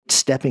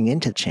stepping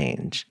into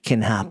change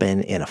can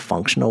happen in a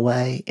functional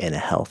way, in a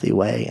healthy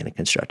way, in a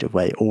constructive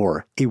way,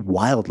 or a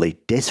wildly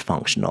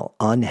dysfunctional,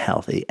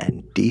 unhealthy,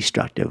 and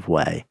destructive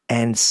way.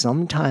 And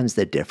sometimes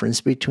the difference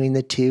between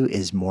the two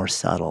is more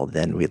subtle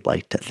than we'd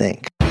like to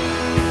think.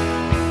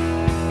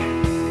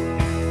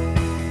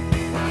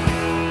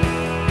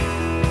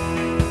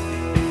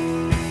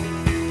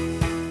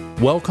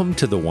 Welcome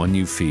to The One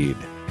You Feed.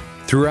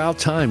 Throughout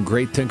time,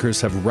 great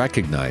thinkers have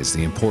recognized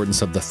the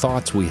importance of the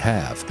thoughts we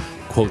have.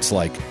 Quotes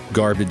like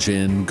garbage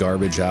in,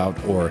 garbage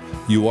out, or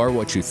you are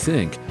what you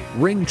think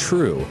ring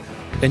true.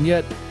 And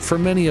yet, for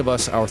many of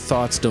us, our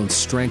thoughts don't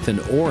strengthen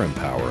or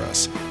empower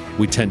us.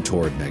 We tend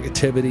toward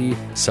negativity,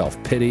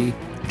 self-pity,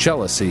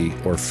 jealousy,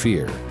 or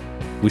fear.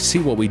 We see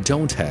what we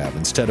don't have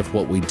instead of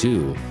what we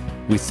do.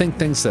 We think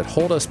things that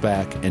hold us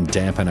back and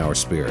dampen our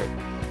spirit.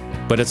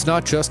 But it's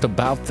not just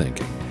about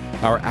thinking.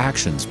 Our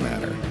actions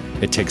matter.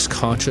 It takes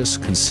conscious,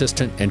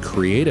 consistent, and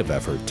creative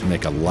effort to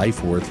make a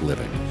life worth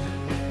living.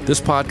 This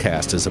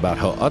podcast is about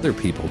how other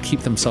people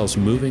keep themselves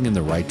moving in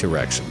the right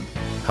direction,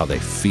 how they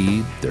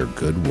feed their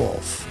good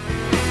wolf.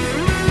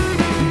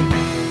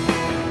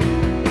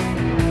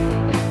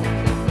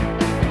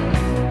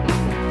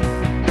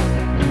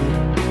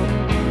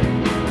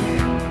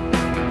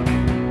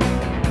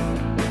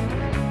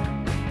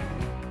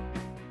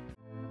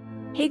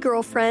 Hey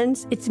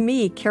girlfriends, it's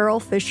me, Carol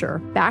Fisher,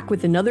 back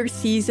with another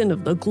season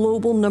of the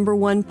global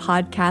 #1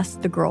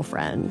 podcast, The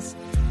Girlfriends.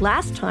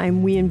 Last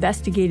time, we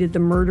investigated the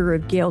murder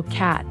of Gail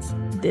Katz.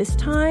 This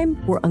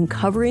time, we're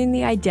uncovering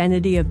the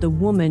identity of the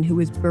woman who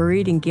was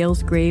buried in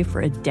Gail's grave for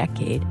a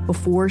decade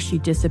before she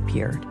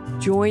disappeared.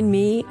 Join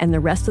me and the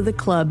rest of the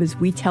club as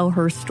we tell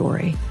her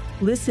story.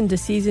 Listen to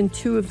Season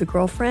 2 of The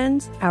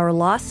Girlfriends, Our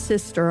Lost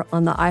Sister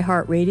on the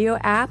iHeartRadio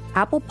app,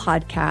 Apple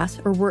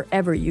Podcasts, or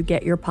wherever you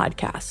get your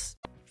podcasts.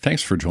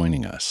 Thanks for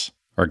joining us.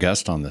 Our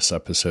guest on this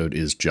episode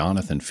is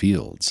Jonathan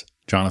Fields.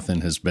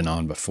 Jonathan has been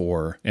on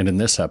before, and in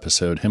this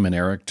episode, him and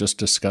Eric just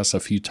discuss a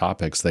few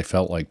topics they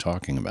felt like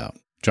talking about.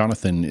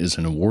 Jonathan is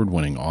an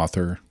award-winning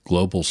author,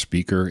 global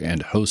speaker,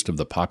 and host of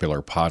the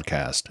popular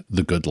podcast,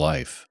 The Good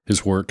Life.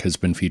 His work has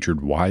been featured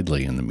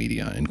widely in the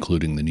media,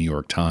 including the New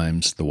York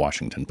Times, the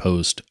Washington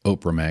Post,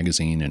 Oprah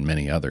Magazine, and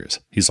many others.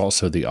 He's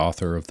also the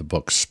author of the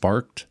book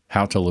Sparked,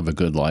 How to Live a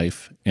Good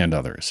Life, and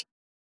others.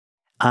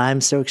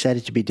 I'm so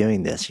excited to be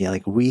doing this.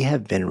 We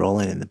have been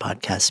rolling in the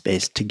podcast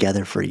space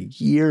together for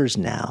years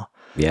now.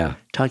 Yeah.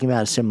 Talking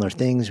about similar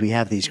things. We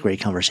have these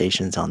great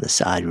conversations on the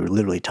side. We were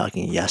literally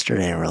talking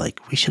yesterday and we're like,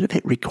 we should have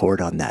hit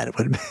record on that. It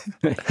would have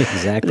been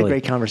exactly a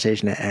great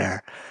conversation to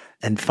air.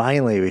 And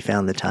finally, we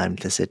found the time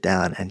to sit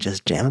down and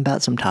just jam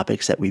about some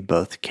topics that we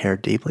both care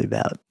deeply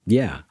about.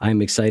 Yeah,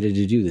 I'm excited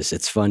to do this.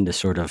 It's fun to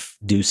sort of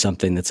do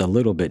something that's a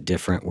little bit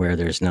different where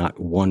there's not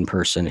one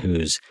person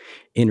who's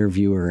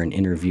interviewer and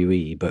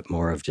interviewee, but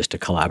more of just a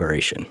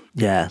collaboration.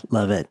 Yeah,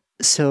 love it.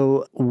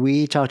 So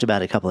we talked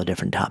about a couple of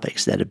different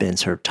topics that have been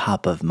sort of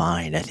top of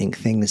mind. I think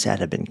things that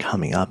have been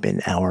coming up in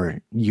our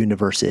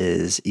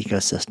universes,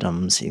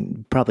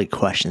 ecosystems, probably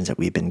questions that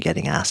we've been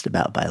getting asked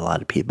about by a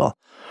lot of people.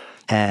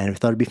 And we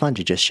thought it'd be fun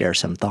to just share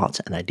some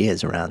thoughts and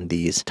ideas around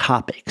these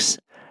topics.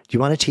 Do you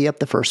want to tee up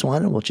the first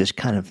one and we'll just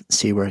kind of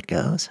see where it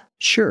goes?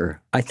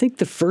 Sure. I think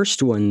the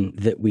first one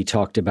that we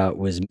talked about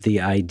was the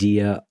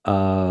idea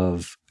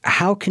of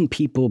how can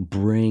people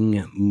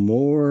bring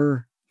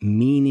more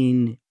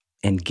meaning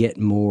and get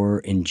more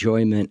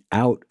enjoyment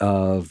out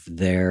of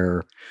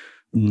their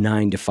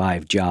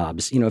 9-to-5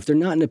 jobs. If they're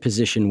not in a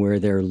position where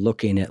they're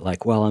looking at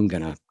like, well, I'm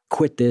going to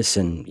quit this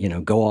and,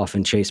 go off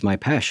and chase my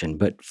passion.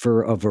 But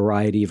for a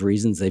variety of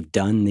reasons, they've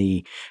done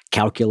the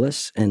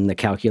calculus, and the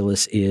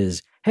calculus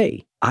is,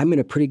 hey, I'm in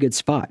a pretty good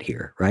spot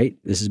here, right?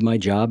 This is my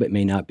job. It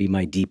may not be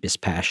my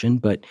deepest passion,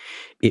 but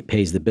it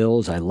pays the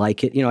bills. I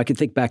like it. I can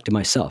think back to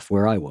myself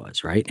where I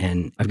was, right?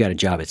 And I've got a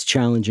job that's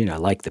challenging. I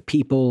like the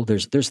people.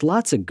 There's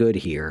lots of good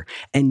here.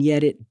 And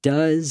yet it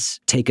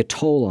does take a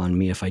toll on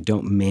me if I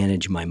don't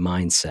manage my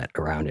mindset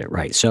around it,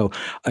 right? So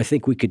I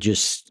think we could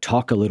just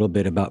talk a little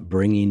bit about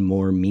bringing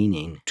more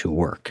meaning to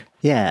work.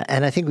 Yeah,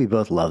 and I think we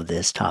both love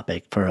this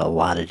topic for a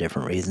lot of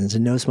different reasons,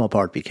 in no small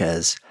part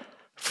because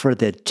for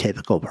the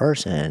typical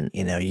person,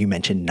 you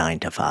mentioned 9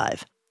 to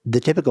 5. The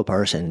typical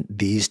person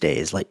these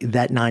days, like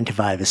that 9 to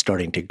 5 is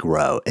starting to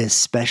grow,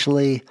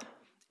 especially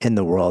in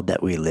the world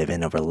that we live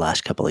in over the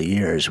last couple of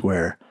years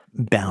where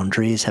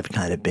boundaries have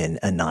kind of been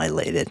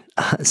annihilated.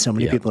 So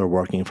many people are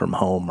working from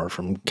home or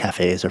from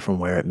cafes or from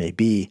where it may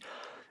be,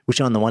 which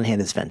on the one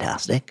hand is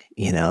fantastic,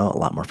 a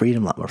lot more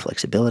freedom, a lot more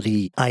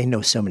flexibility. I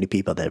know so many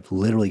people that have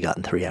literally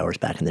gotten 3 hours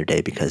back in their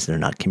day because they're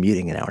not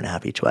commuting an hour and a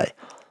half each way.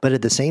 But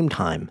at the same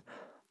time,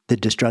 the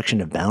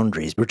destruction of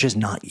boundaries, we're just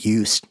not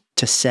used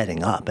to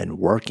setting up and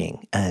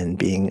working and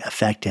being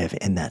effective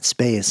in that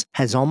space,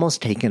 has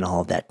almost taken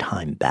all of that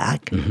time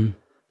back. Mm-hmm.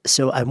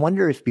 So I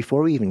wonder if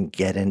before we even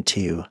get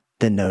into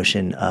the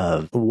notion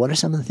of what are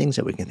some of the things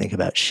that we can think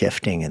about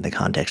shifting in the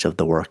context of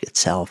the work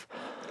itself,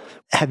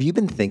 Have you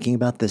been thinking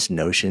about this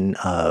notion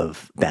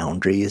of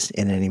boundaries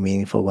in any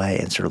meaningful way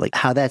and sort of like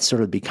how that's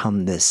sort of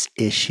become this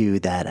issue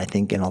that I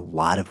think in a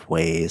lot of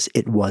ways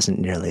it wasn't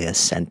nearly as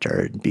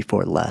centered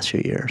before the last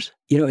few years?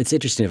 It's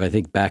interesting if I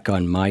think back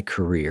on my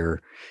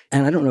career,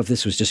 and I don't know if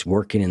this was just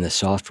working in the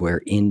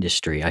software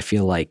industry. I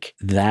feel like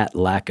that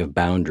lack of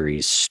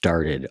boundaries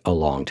started a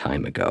long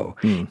time ago.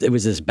 It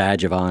was this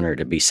badge of honor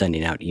to be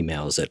sending out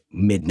emails at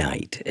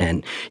midnight,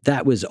 and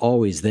that was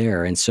always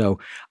there. And so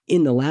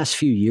in the last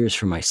few years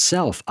for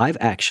myself, I've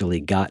actually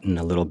gotten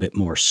a little bit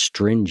more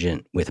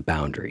stringent with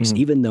boundaries,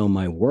 even though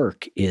my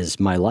work is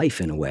my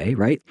life in a way,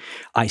 right?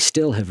 I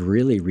still have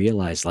really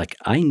realized like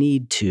I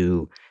need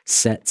to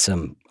set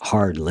some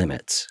hard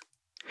limits.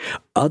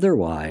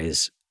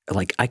 Otherwise,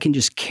 like I can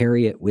just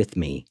carry it with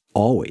me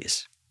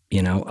always.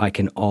 I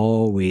can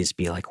always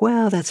be like,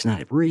 well, that's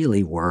not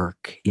really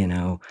work,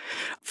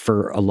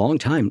 For a long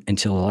time,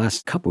 until the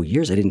last couple of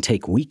years, I didn't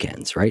take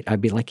weekends, right?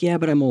 I'd be like, yeah,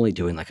 but I'm only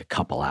doing like a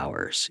couple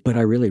hours. But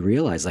I really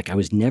realized like I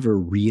was never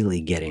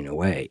really getting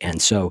away.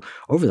 And so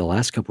over the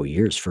last couple of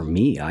years, for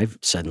me, I've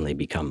suddenly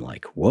become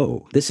like,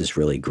 whoa, this is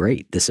really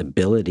great. This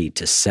ability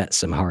to set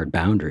some hard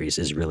boundaries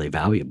is really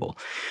valuable.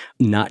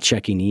 Not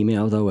checking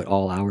email, though, at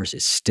all hours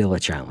is still a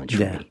challenge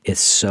for me. It's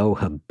so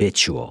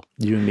habitual.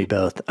 You and me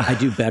both. I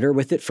do better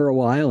with it for a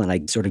while, and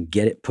I sort of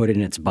get it put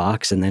in its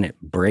box, and then it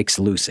breaks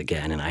loose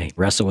again, and I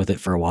wrestle with it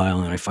for a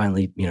while, and I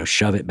finally,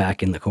 shove it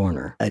back in the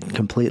corner. I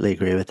completely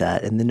agree with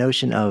that. And the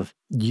notion of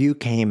you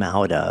came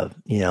out of,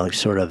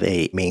 sort of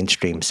a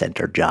mainstream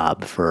centered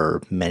job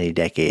for many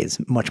decades,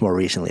 much more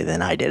recently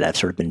than I did. I've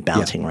sort of been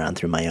bouncing around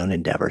through my own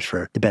endeavors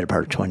for the better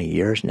part of 20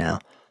 years now.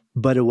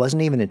 But it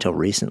wasn't even until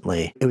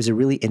recently, it was a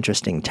really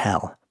interesting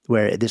tell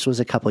where this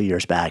was a couple of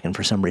years back, and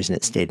for some reason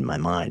it stayed in my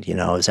mind.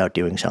 I was out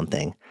doing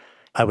something.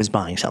 I was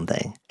buying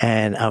something,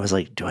 and I was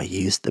like, do I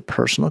use the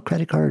personal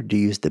credit card or do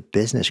you use the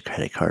business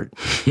credit card?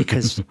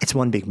 Because it's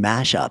one big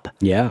mashup.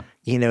 Yeah.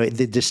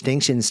 The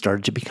distinction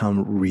started to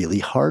become really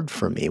hard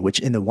for me, which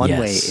in the one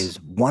way is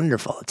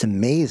wonderful. It's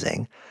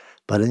amazing.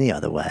 But in the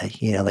other way,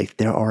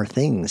 there are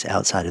things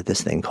outside of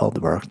this thing called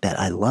work that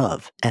I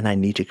love and I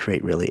need to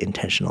create really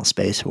intentional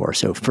space for.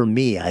 So for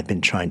me, I've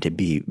been trying to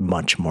be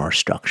much more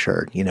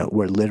structured,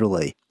 where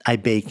literally I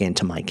bake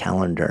into my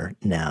calendar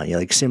now,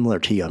 similar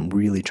to you, I'm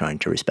really trying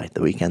to respect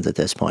the weekends at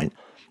this point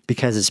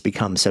because it's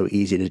become so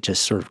easy to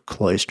just sort of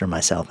cloister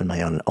myself in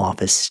my own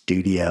office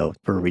studio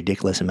for a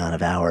ridiculous amount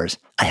of hours.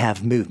 I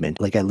have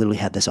movement. Like I literally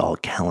have this all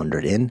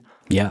calendared in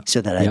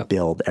so that I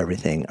build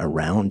everything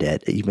around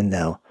it, even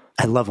though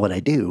I love what I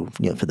do,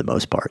 for the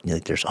most part.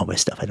 There's always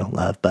stuff I don't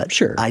love, but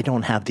I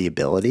don't have the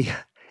ability,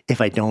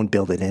 if I don't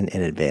build it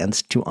in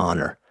advance, to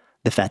honor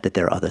the fact that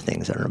there are other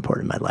things that are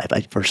important in my life.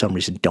 I, for some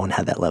reason, don't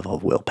have that level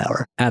of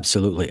willpower.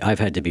 Absolutely. I've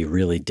had to be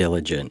really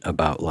diligent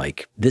about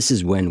this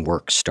is when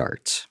work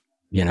starts,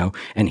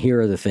 and here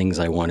are the things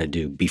I want to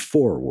do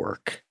before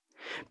work.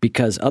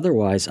 Because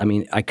otherwise,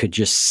 I could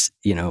just,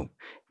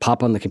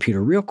 pop on the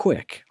computer real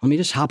quick. Let me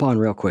just hop on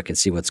real quick and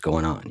see what's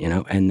going on,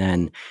 and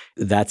then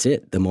that's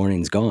it. The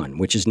morning's gone,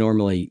 which is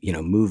normally,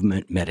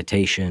 movement,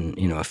 meditation,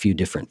 a few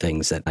different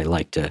things that I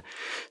like to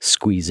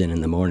squeeze in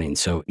the morning.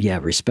 So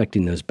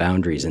respecting those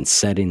boundaries and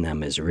setting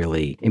them is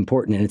really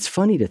important. And it's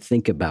funny to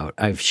think about.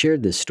 I've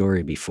shared this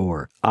story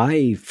before.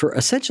 For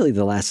essentially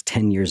the last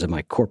 10 years of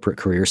my corporate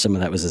career, some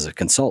of that was as a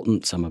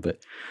consultant, some of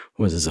it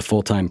was as a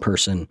full-time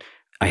person,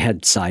 I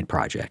had side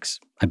projects.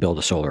 I built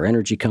a solar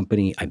energy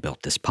company. I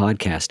built this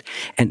podcast.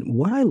 And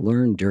what I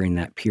learned during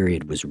that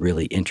period was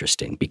really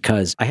interesting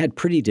because I had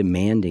pretty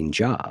demanding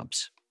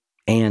jobs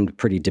and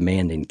pretty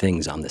demanding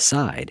things on the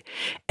side.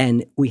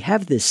 And we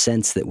have this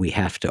sense that we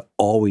have to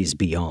always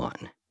be on.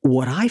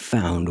 What I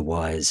found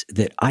was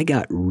that I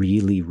got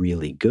really,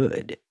 really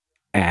good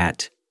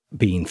at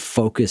being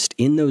focused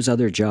in those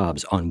other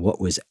jobs on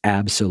what was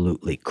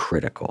absolutely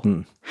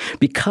critical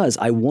because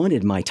I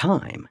wanted my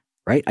time.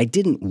 Right? I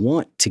didn't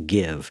want to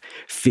give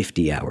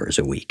 50 hours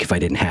a week if I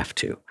didn't have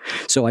to.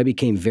 So I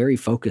became very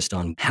focused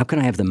on how can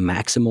I have the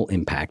maximal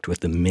impact with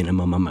the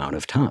minimum amount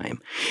of time.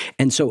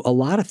 And so a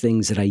lot of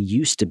things that I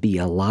used to be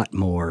a lot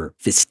more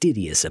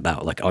fastidious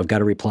about, like, I've got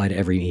to reply to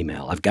every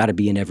email. I've got to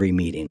be in every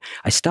meeting.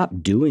 I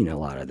stopped doing a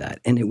lot of that.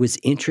 And it was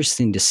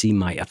interesting to see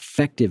my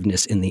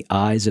effectiveness in the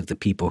eyes of the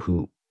people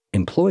who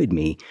employed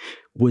me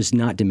was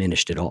not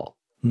diminished at all.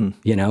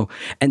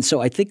 And so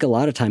I think a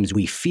lot of times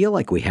we feel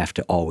like we have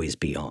to always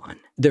be on.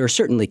 There are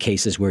certainly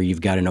cases where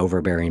you've got an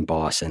overbearing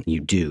boss and you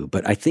do,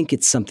 but I think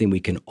it's something we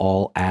can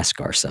all ask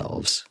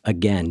ourselves.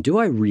 Again, do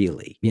I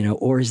really,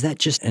 or is that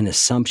just an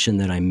assumption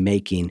that I'm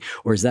making,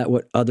 or is that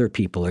what other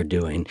people are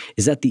doing?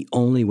 Is that the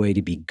only way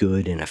to be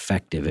good and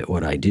effective at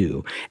what I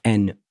do?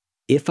 And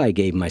if I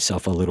gave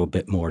myself a little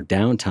bit more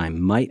downtime,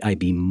 might I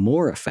be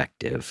more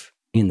effective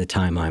in the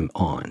time I'm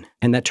on?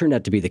 And that turned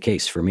out to be the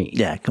case for me.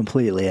 Yeah,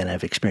 completely. And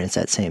I've experienced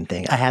that same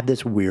thing. I have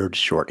this weird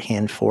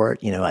shorthand for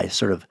it. I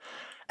sort of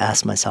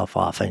ask myself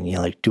often,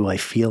 do I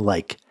feel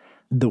like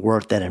the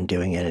work that I'm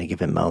doing at a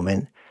given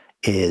moment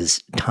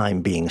is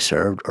time being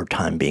served or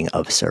time being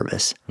of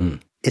service?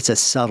 it's a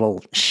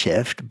subtle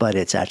shift, but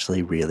it's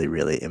actually really,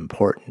 really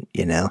important,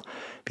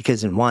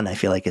 because in one, I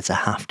feel like it's a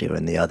have to,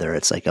 and the other,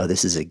 it's like, oh,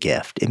 this is a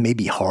gift. It may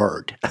be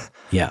hard.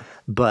 Yeah.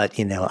 But,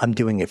 I'm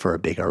doing it for a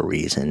bigger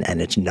reason,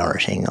 and it's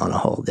nourishing on a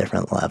whole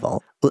different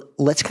level.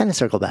 Let's kind of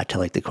circle back to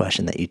like the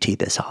question that you teed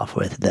this off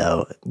with,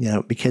 though,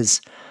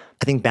 because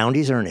I think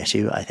boundaries are an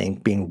issue. I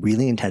think being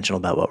really intentional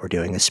about what we're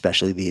doing,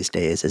 especially these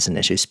days, is an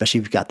issue, especially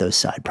if you've got those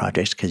side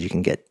projects, because you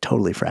can get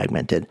totally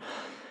fragmented.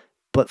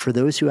 But for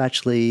those who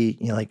actually,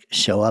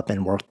 show up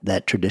and work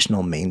that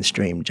traditional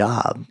mainstream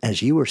job,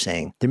 as you were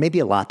saying, there may be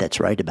a lot that's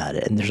right about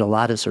it. And there's a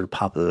lot of sort of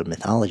popular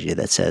mythology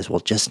that says,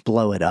 well, just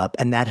blow it up.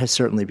 And that has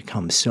certainly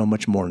become so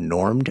much more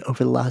normed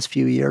over the last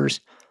few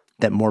years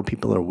that more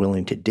people are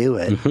willing to do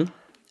it. Mm-hmm.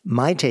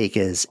 My take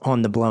is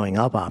on the blowing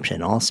up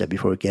option also,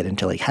 before we get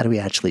into like, how do we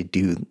actually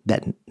do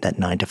that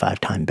 9 to 5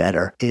 time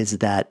better, is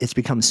that it's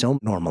become so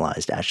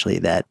normalized actually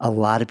that a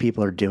lot of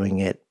people are doing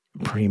it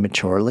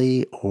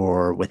prematurely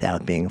or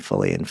without being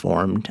fully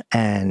informed.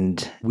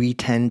 And we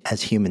tend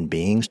as human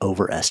beings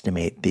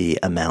overestimate the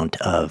amount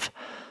of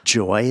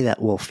joy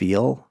that we'll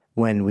feel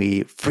when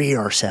we free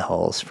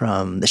ourselves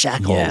from the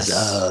shackles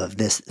of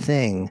this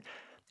thing,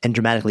 and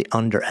dramatically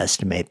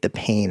underestimate the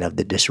pain of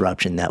the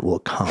disruption that will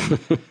come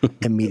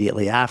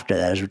immediately after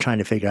that, as we're trying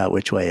to figure out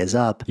which way is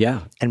up. Yeah.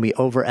 And we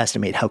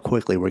overestimate how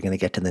quickly we're going to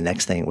get to the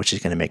next thing, which is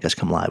going to make us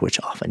come alive,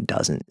 which often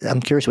doesn't. I'm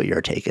curious what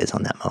your take is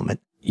on that moment.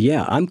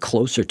 Yeah, I'm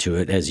closer to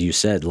it, as you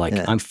said.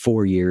 I'm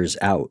 4 years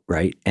out,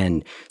 right?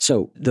 And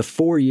so the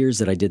 4 years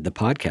that I did the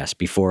podcast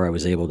before I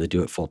was able to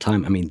do it full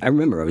time, I mean, I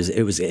remember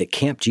it was at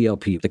Camp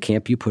GLP. The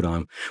camp you put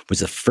on was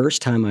the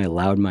first time I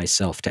allowed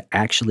myself to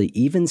actually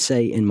even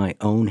say in my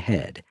own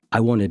head,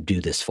 I want to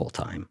do this full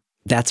time.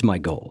 That's my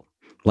goal.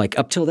 Like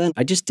up till then,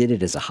 I just did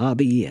it as a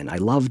hobby and I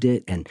loved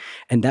it. And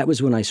that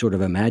was when I sort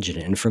of imagined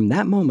it. And from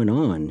that moment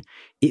on,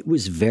 it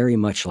was very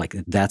much like,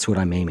 that's what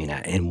I'm aiming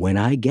at. And when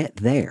I get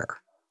there,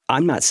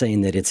 I'm not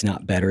saying that it's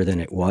not better than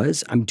it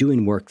was. I'm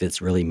doing work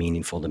that's really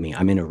meaningful to me.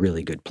 I'm in a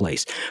really good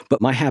place.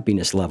 But my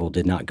happiness level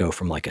did not go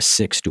from like a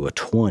 6 to a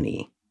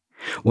 20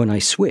 when I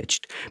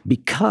switched,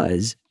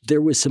 because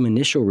there was some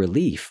initial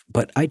relief,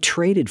 but I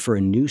traded for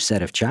a new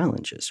set of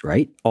challenges,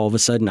 right? All of a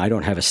sudden, I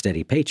don't have a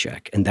steady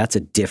paycheck, and that's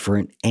a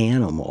different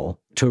animal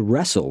to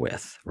wrestle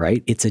with,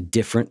 right? It's a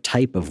different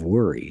type of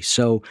worry.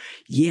 So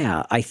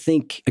yeah, I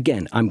think,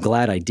 again, I'm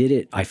glad I did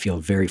it. I feel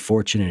very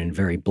fortunate and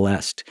very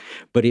blessed,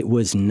 but it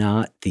was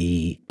not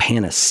the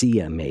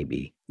panacea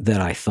maybe that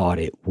I thought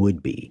it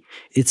would be.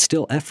 It's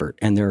still effort,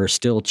 and there are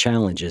still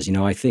challenges.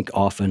 I think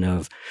often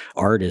of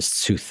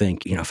artists who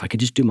think, if I could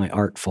just do my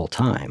art full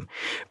time,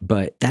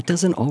 but that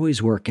doesn't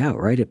always work out,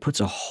 right? It puts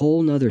a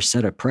whole nother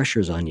set of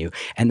pressures on you,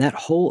 and that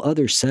whole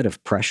other set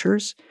of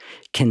pressures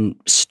can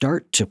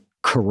start to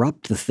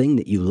corrupt the thing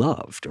that you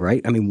loved,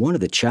 right? I mean, one of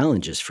the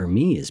challenges for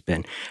me has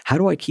been, how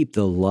do I keep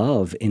the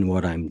love in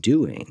what I'm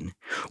doing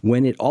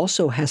when it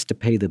also has to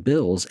pay the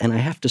bills, and I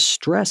have to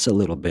stress a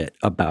little bit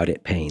about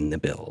it paying the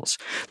bills?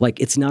 Like,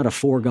 it's not a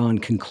foregone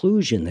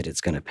conclusion that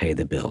it's going to pay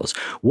the bills.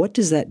 What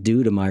does that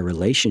do to my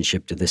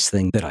relationship to this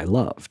thing that I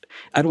loved?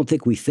 I don't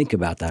think we think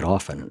about that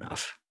often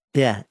enough.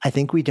 Yeah, I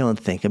think we don't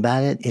think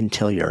about it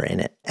until you're in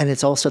it. And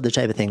it's also the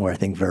type of thing where I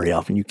think very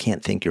often you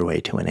can't think your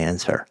way to an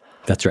answer.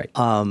 That's right.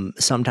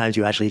 Sometimes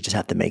you actually just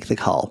have to make the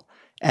call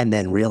and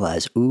then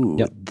realize,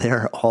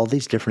 there are all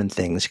these different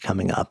things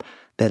coming up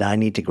that I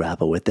need to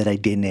grapple with that I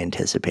didn't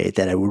anticipate,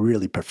 that I would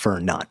really prefer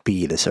not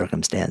be the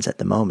circumstance at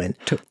the moment.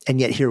 And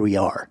yet here we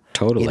are.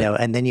 Totally.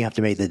 And then you have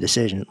to make the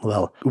decision,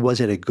 well, was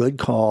it a good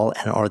call,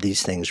 and are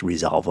these things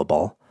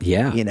resolvable?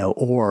 Yeah.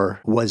 Or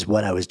was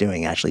what I was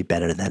doing actually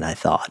better than I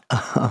thought?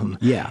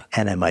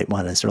 And I might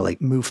want to sort of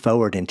like move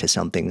forward into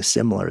something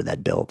similar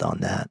that built on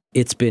that.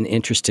 It's been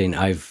interesting.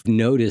 I've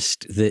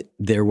noticed that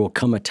there will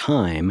come a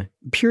time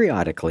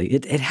periodically,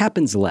 it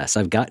happens less.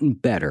 I've gotten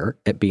better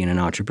at being an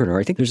entrepreneur.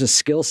 I think there's a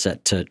skill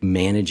set to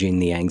managing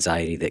the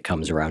anxiety that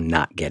comes around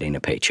not getting a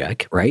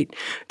paycheck, right?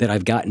 That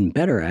I've gotten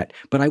better at.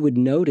 But I would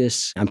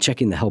notice, I'm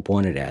checking the help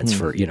wanted ads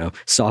for,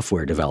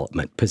 software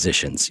development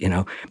positions,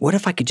 what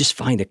if I could just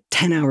find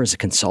 10 hours of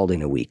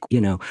consulting a week,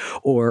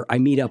 or I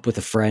meet up with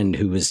a friend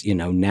who is,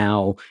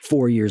 now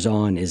 4 years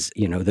on is,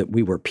 that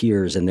we were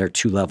peers and they're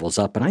 2 levels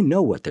up, and I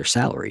know what their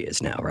salary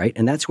is now, right?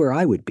 And that's where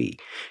I would be.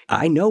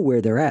 I know where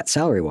they're at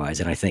salary-wise.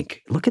 And I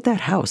think, look at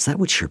that house. That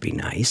would sure be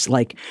nice.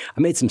 Like,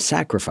 I made some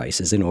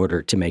sacrifices in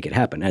order to make it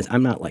happen. As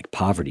I'm not like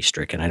poverty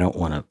stricken. I don't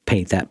want to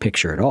paint that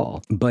picture at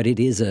all. But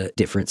it is a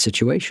different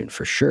situation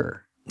for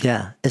sure.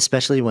 Yeah,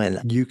 especially when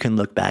you can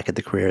look back at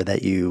the career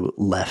that you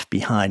left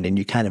behind and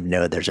you kind of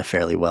know there's a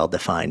fairly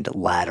well-defined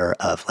ladder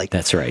of like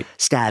that's right.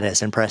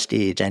 status and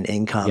prestige and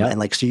income. Yep. And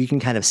like, so you can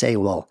kind of say,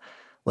 well,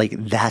 like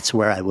that's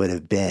where I would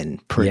have been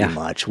pretty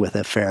much with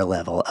a fair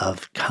level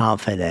of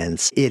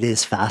confidence. It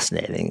is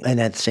fascinating.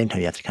 And at the same time,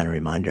 you have to kind of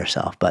remind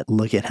yourself, but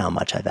look at how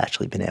much I've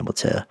actually been able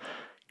to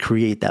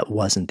create that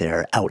wasn't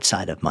there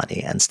outside of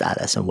money and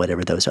status and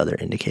whatever those other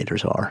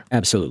indicators are.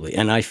 Absolutely.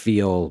 And I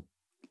feel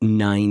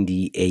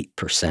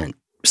 98%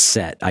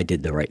 set I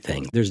did the right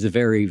thing. There's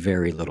very,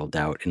 very little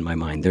doubt in my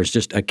mind. There's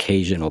just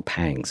occasional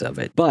pangs of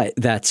it. But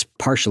that's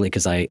partially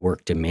because I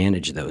work to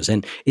manage those.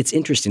 And it's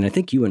interesting. I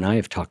think you and I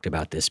have talked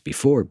about this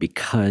before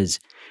because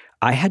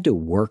I had to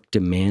work to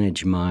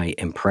manage my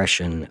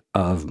impression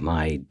of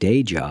my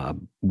day job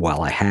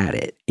while I had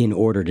it in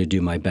order to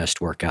do my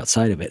best work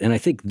outside of it. And I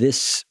think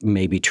this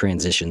maybe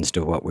transitions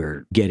to what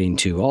we're getting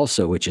to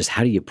also, which is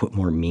how do you put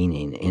more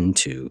meaning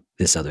into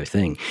this other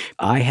thing?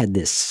 I had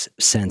this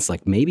sense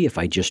like maybe if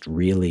I just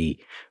really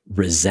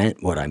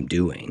resent what I'm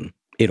doing,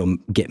 it'll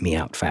get me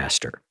out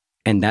faster.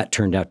 And that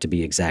turned out to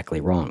be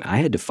exactly wrong. I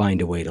had to find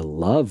a way to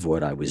love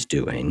what I was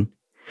doing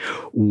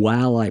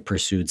while I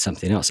pursued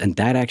something else. And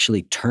that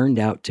actually turned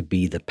out to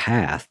be the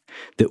path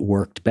that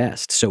worked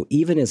best. So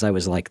even as I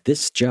was like,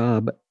 this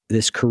job,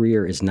 this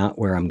career is not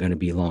where I'm going to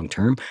be long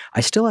term,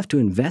 I still have to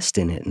invest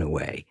in it in a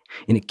way,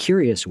 in a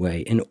curious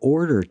way, in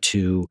order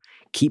to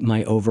keep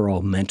my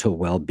overall mental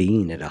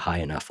well-being at a high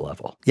enough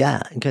level.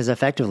 Yeah, because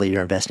effectively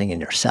you're investing in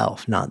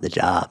yourself, not the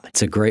job.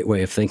 It's a great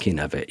way of thinking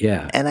of it,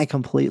 yeah. And I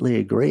completely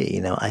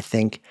agree. I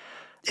think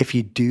if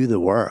you do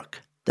the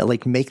work, that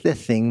like make the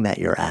thing that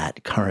you're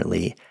at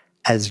currently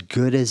as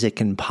good as it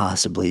can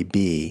possibly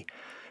be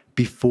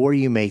before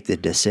you make the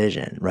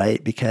decision,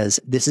 right? Because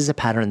this is a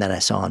pattern that I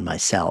saw in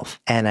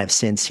myself, and I've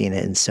since seen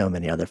it in so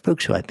many other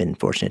folks who I've been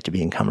fortunate to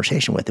be in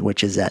conversation with,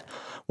 which is that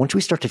once we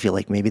start to feel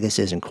like maybe this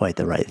isn't quite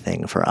the right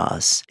thing for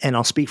us, and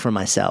I'll speak for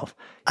myself,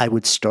 I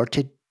would start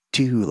to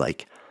do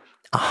like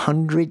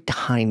 100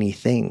 tiny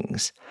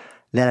things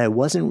that I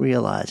wasn't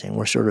realizing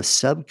were sort of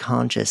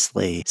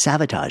subconsciously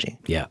sabotaging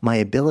my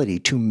ability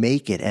to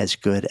make it as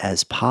good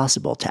as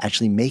possible, to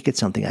actually make it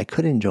something I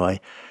could enjoy.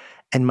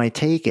 And my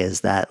take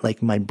is that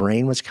like my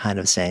brain was kind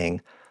of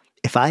saying,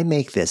 if I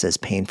make this as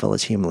painful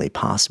as humanly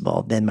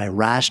possible, then my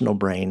rational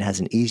brain has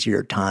an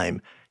easier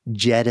time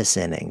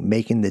jettisoning,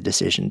 making the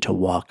decision to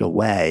walk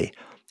away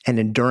and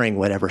enduring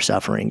whatever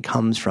suffering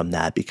comes from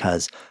that,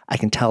 because I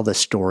can tell the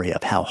story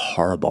of how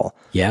horrible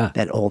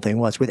that old thing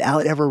was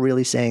without ever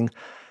really saying,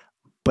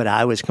 but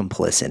I was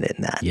complicit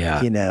in that,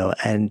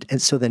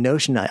 and so the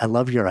notion, I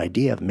love your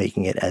idea of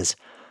making it as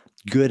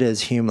good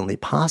as humanly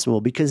possible,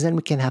 because then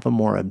we can have a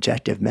more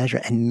objective measure.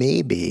 And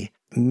maybe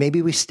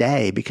we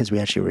stay because we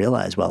actually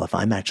realize, well, if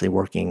I'm actually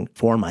working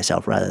for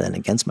myself rather than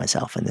against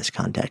myself in this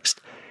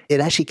context, it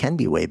actually can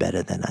be way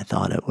better than I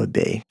thought it would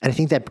be. And I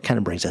think that kind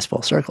of brings us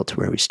full circle to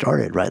where we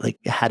started, right? Like,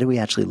 how do we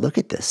actually look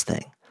at this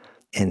thing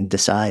and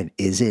decide,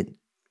 is it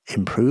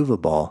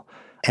improvable?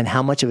 And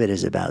how much of it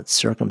is about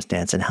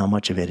circumstance and how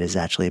much of it is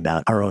actually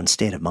about our own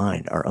state of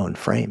mind, our own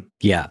frame?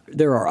 Yeah,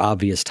 there are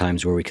obvious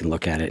times where we can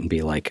look at it and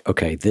be like,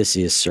 okay, this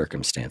is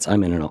circumstance.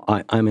 I'm in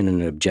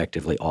an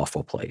objectively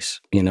awful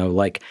place.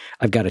 Like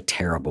I've got a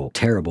terrible,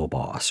 terrible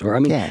boss. Or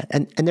yeah,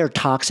 and there are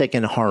toxic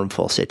and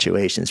harmful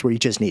situations where you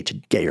just need to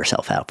get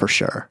yourself out for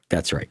sure.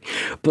 That's right.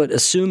 But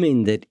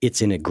assuming that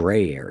it's in a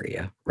gray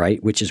area,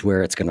 right, which is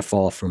where it's going to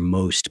fall for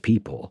most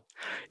people,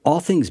 all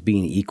things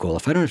being equal,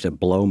 if I don't have to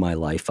blow my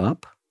life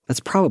up, that's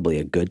probably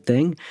a good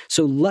thing.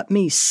 So let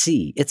me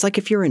see. It's like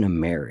if you're in a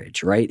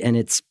marriage, right? And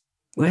it's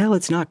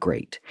not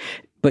great,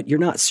 but you're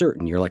not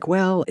certain. You're like,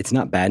 well, it's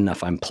not bad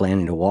enough. I'm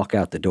planning to walk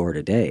out the door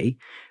today.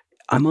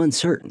 I'm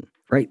uncertain,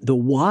 right? The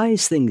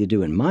wise thing to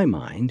do in my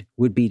mind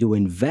would be to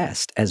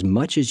invest as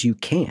much as you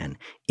can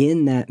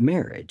in that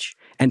marriage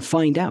and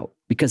find out.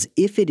 Because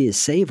if it is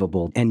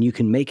savable and you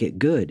can make it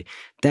good,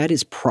 that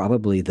is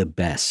probably the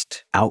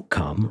best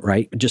outcome,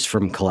 right? Just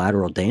from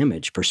collateral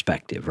damage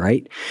perspective,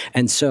 right?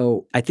 And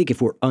so I think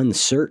if we're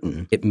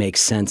uncertain, it makes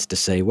sense to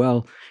say,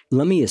 well,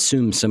 let me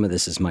assume some of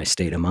this is my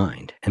state of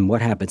mind. And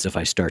what happens if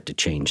I start to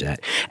change that?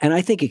 And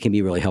I think it can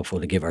be really helpful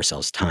to give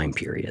ourselves time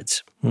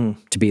periods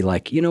to be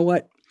like, you know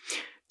what?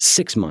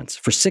 6 months.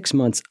 For 6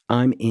 months,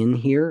 I'm in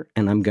here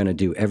and I'm going to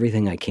do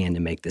everything I can to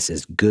make this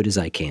as good as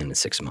I can in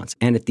 6 months.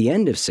 And at the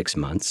end of 6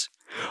 months,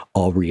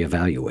 I'll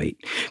reevaluate.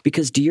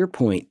 Because to your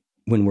point,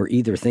 when we're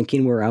either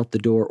thinking we're out the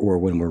door or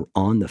when we're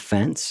on the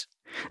fence,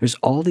 there's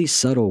all these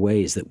subtle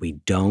ways that we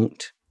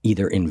don't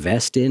either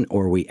invest in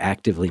or we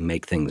actively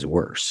make things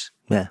worse.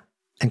 Yeah.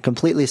 And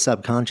completely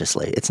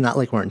subconsciously. It's not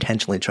like we're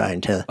intentionally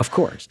trying to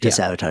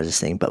sabotage this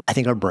thing, but I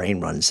think our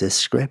brain runs this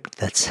script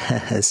that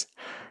says,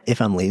 if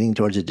I'm leaning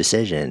towards a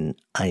decision,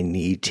 I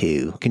need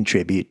to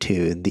contribute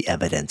to the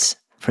evidence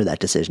for that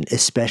decision,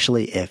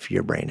 especially if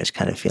your brain is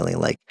kind of feeling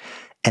like,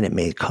 and it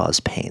may cause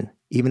pain.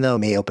 Even though it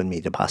may open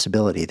me to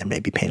possibility, there may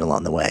be pain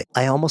along the way.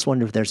 I almost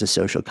wonder if there's a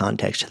social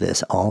context to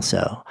this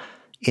also,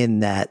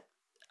 in that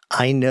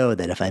I know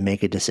that if I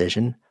make a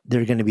decision,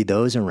 there are going to be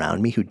those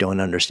around me who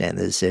don't understand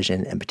the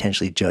decision and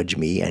potentially judge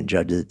me and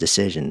judge the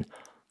decision.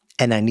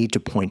 And I need to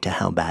point to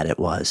how bad it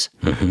was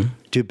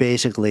to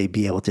basically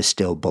be able to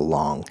still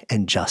belong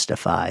and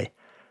justify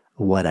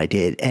what I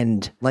did.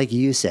 And like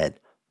you said,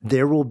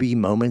 there will be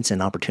moments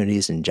and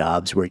opportunities and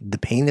jobs where the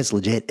pain is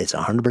legit. It's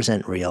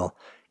 100% real.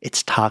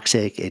 It's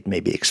toxic. It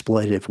may be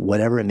exploitative,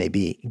 whatever it may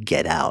be,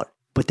 get out.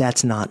 But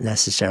that's not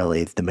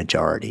necessarily the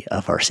majority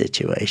of our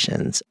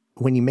situations.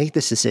 When you make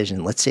this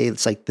decision, let's say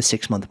it's like the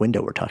 6-month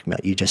window we're talking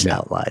about, you just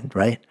outlined,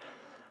 right?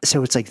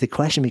 So it's like the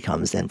question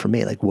becomes then for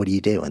me, like, what do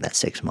you do in that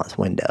 6-month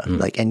window?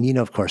 Like, and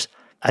of course,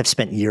 I've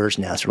spent years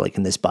now sort of like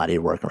in this body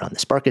of work around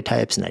the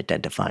Sparketypes and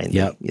identifying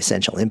the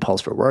essential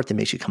impulse for work that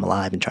makes you come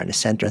alive and trying to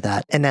center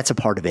that. And that's a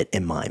part of it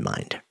in my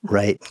mind,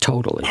 right?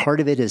 Totally. Part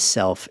of it is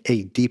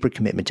a deeper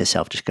commitment to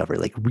self-discovery,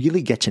 like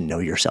really get to know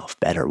yourself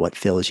better, what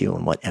fills you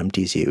and what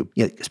empties you.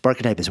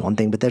 Sparketype is one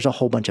thing, but there's a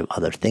whole bunch of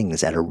other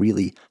things that are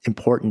really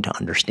important to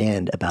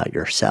understand about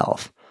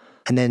yourself.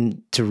 And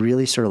then to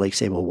really sort of like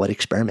say, well, what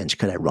experiments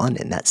could I run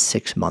in that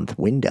 6-month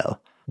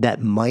window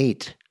that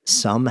might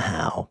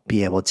somehow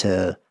be able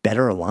to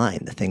better align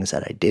the things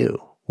that I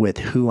do with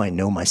who I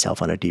know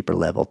myself on a deeper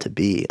level to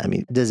be. I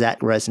mean, does that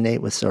resonate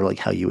with sort of like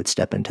how you would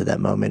step into that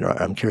moment? Or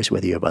I'm curious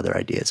whether you have other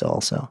ideas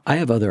also. I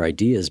have other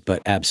ideas,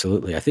 but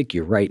absolutely. I think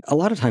you're right. A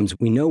lot of times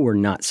we know we're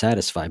not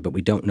satisfied, but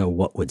we don't know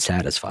what would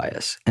satisfy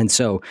us. And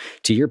so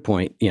to your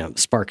point,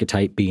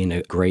 Sparketype being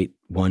a great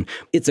one,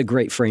 it's a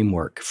great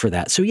framework for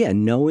that. So yeah,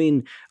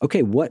 knowing,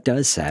 okay, what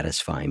does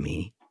satisfy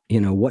me?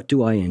 What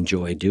do I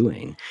enjoy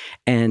doing?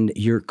 And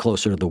you're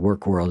closer to the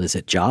work world. Is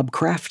it job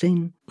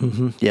crafting?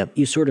 Mm-hmm. Yep.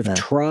 You sort of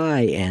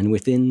try and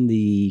within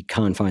the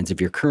confines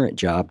of your current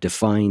job to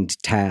find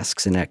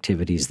tasks and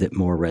activities that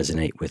more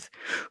resonate with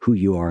who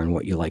you are and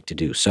what you like to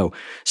do. So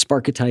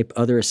Sparketype,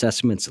 other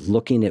assessments,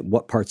 looking at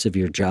what parts of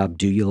your job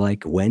do you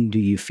like? When do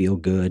you feel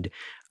good?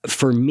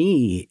 For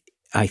me,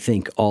 I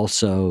think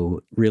also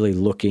really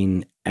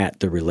looking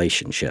at the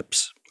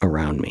relationships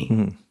around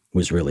me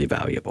was really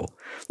valuable.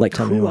 Like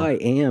who I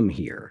am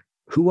here,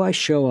 who I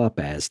show up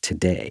as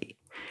today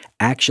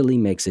actually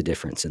makes a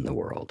difference in the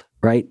world,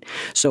 right?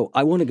 So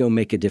I want to go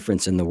make a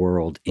difference in the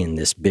world in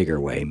this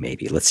bigger way,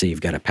 maybe. Let's say you've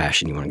got a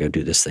passion, you want to go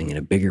do this thing in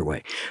a bigger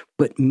way.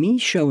 But me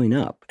showing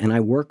up and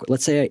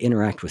let's say I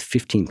interact with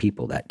 15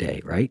 people that day,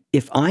 right?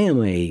 If I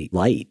am a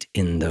light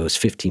in those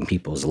 15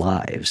 people's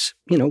lives,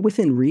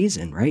 within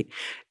reason, right?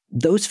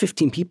 Those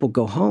 15 people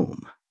go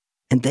home.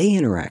 And they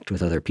interact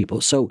with other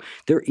people. So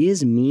there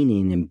is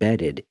meaning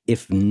embedded.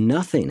 If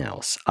nothing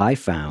else, I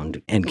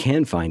found and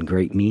can find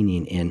great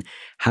meaning in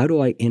how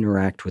do I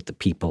interact with the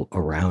people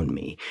around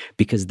me?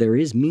 Because there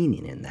is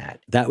meaning in that.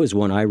 That was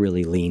one I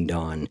really leaned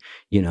on,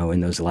 in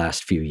those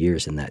last few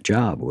years in that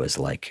job was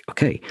like,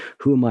 okay,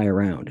 who am I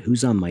around?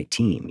 Who's on my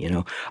team?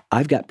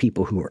 I've got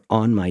people who are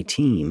on my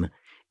team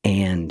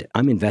and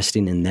I'm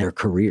investing in their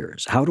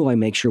careers. How do I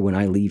make sure when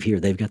I leave here,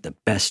 they've got the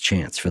best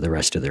chance for the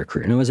rest of their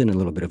career? And I was in a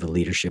little bit of a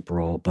leadership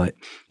role, but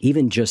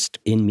even just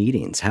in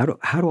meetings, how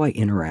do I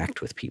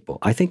interact with people?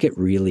 I think it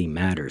really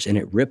matters. And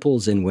it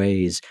ripples in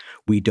ways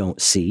we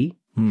don't see.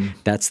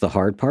 That's the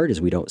hard part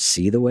is we don't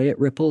see the way it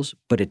ripples,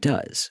 but it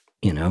does,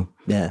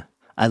 Yeah.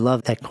 I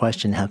love that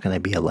question, how can I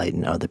be a light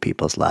in other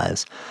people's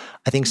lives?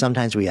 I think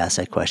sometimes we ask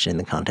that question in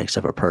the context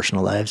of our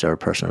personal lives or our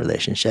personal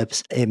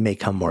relationships. It may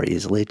come more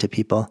easily to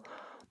people.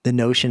 The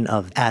notion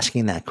of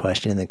asking that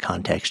question in the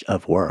context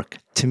of work,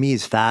 to me,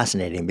 is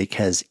fascinating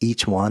because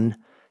each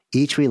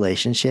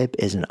relationship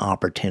is an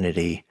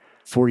opportunity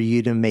for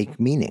you to make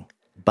meaning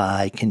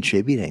by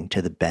contributing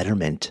to the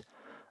betterment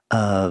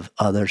of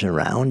others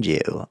around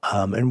you.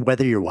 And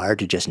whether you're wired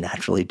to just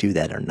naturally do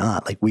that or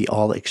not, like we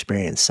all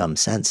experience some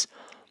sense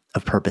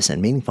of purpose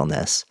and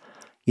meaningfulness,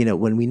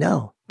 when we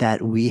know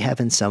that we have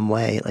in some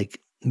way,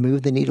 like,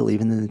 move the needle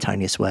even in the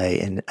tiniest way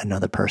in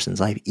another person's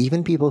life,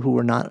 even people who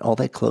we're not all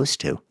that close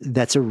to.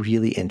 That's a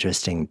really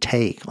interesting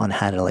take on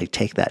how to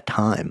take that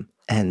time.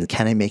 And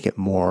can I make it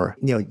more,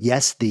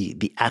 yes,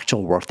 the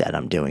actual work that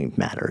I'm doing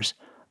matters,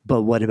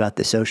 but what about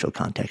the social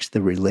context,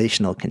 the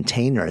relational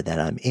container that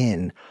I'm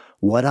in?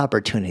 What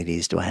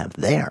opportunities do I have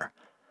there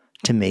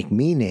to make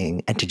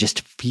meaning and to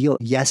just feel,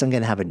 yes, I'm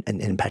going to have an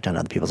impact on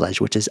other people's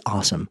lives, which is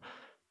awesome.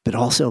 But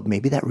also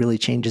maybe that really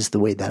changes the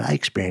way that I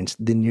experience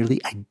the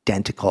nearly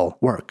identical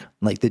work.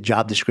 Like the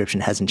job description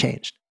hasn't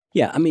changed.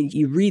 Yeah, I mean,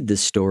 you read the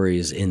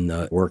stories in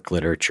the work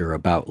literature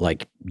about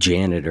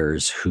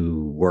janitors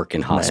who work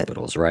in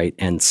hospitals, right?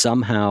 And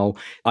somehow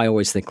I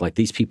always think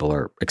these people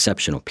are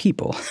exceptional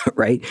people,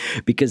 right?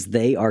 Because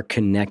they are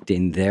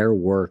connecting their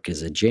work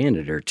as a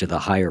janitor to the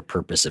higher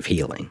purpose of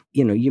healing.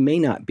 You may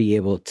not be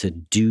able to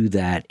do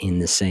that in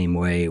the same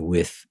way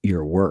with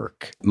your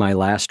work. My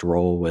last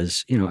role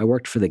was, I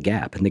worked for The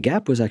Gap, and The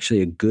Gap was actually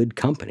a good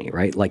company,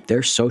 right?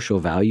 Their social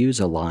values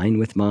align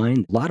with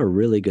mine. A lot of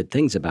really good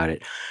things about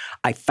it.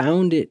 I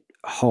found it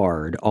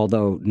hard,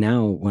 although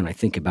now when I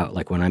think about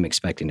when I'm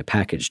expecting a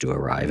package to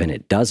arrive and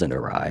it doesn't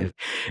arrive,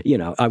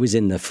 I was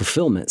in the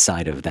fulfillment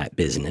side of that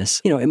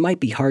business. It might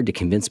be hard to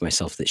convince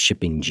myself that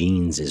shipping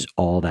jeans is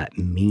all that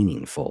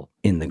meaningful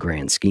in the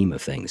grand scheme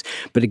of things.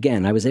 But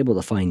again, I was able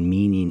to find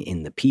meaning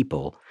in the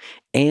people.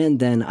 And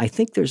then I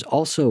think there's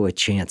also a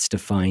chance to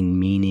find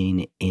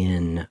meaning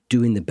in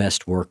doing the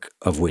best work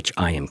of which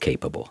I am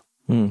capable.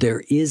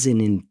 There is an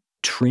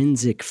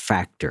intrinsic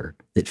factor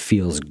that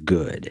feels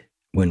good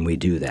when we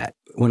do that.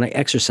 When I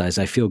exercise,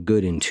 I feel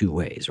good in two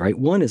ways, right?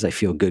 One is I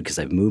feel good because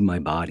I've moved my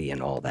body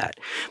and all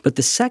that. But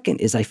the second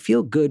is I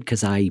feel good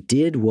because I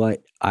did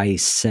what I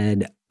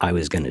said I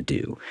was going to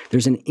do.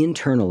 There's an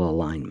internal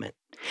alignment.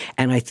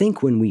 And I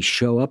think when we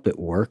show up at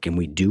work and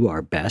we do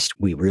our best,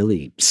 we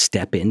really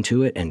step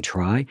into it and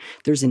try,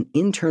 there's an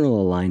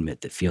internal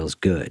alignment that feels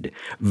good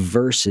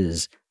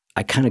versus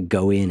I kind of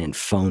go in and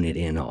phone it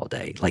in all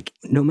day. Like,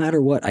 no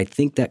matter what, I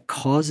think that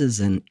causes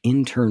an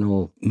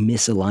internal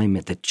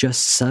misalignment that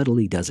just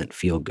subtly doesn't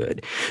feel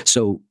good.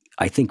 So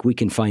I think we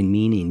can find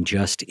meaning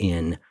just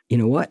in, you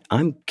know what,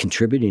 I'm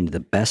contributing to the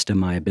best of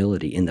my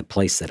ability in the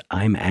place that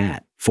I'm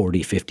at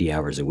 40, 50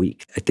 hours a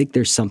week. I think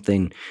there's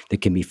something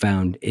that can be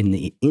found in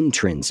the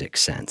intrinsic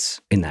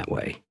sense in that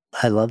way.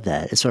 I love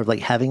that. It's sort of like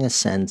having a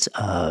sense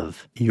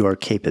of your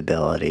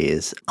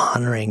capabilities,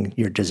 honoring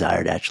your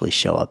desire to actually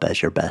show up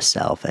as your best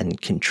self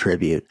and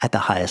contribute at the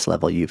highest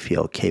level you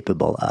feel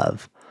capable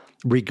of,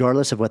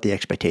 regardless of what the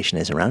expectation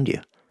is around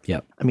you.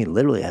 Yep. I mean,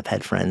 literally, I've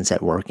had friends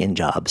that work in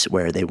jobs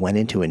where they went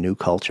into a new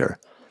culture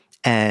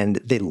and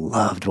they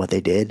loved what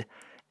they did.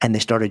 And they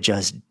started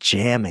just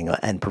jamming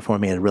and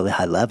performing at a really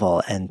high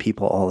level. And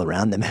people all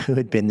around them who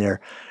had been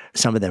there,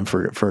 some of them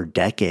for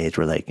decades,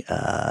 were like,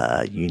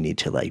 you need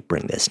to like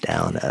bring this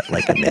down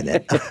like a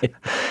minute.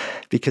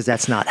 Because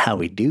that's not how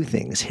we do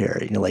things here.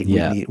 You know, like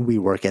we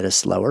work at a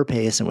slower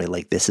pace and we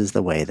like, this is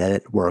the way that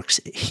it works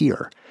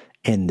here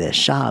in this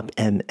shop.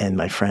 And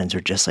my friends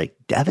are just like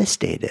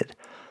devastated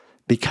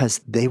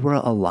because they were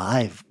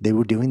alive. They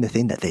were doing the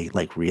thing that they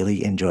like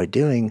really enjoyed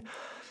doing.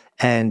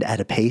 And at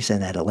a pace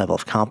and at a level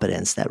of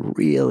competence that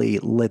really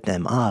lit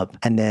them up.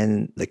 And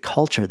then the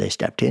culture they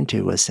stepped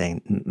into was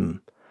saying,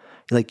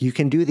 like, you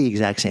can do the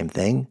exact same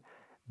thing,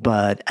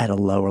 but at a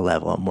lower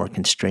level, a more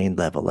constrained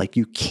level. Like,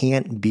 you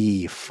can't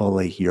be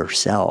fully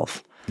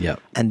yourself. Yeah.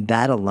 And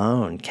that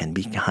alone can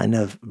be kind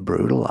of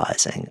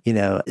brutalizing, you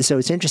know? So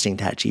it's interesting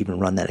to actually even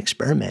run that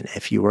experiment.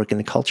 If you work in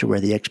a culture where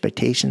the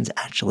expectations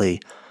actually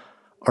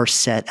are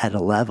set at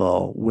a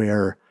level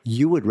where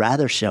you would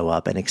rather show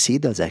up and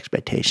exceed those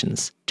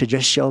expectations, to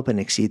just show up and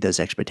exceed those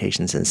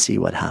expectations and see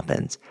what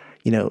happens.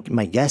 You know,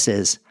 my guess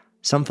is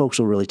some folks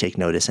will really take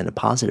notice in a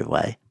positive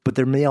way, but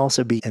there may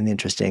also be an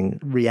interesting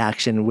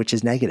reaction, which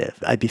is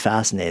negative. I'd be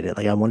fascinated.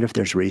 Like, I wonder if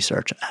there's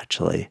research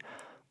actually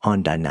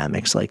on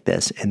dynamics like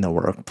this in the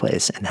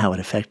workplace and how it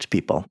affects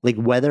people. Like,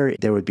 whether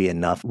there would be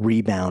enough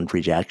rebound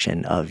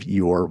rejection of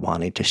your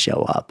wanting to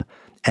show up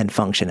and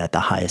function at the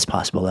highest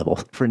possible level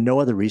for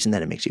no other reason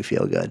than it makes you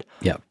feel good.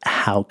 Yeah.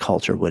 How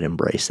culture would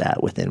embrace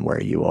that within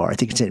where you are. I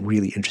think it's a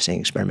really interesting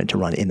experiment to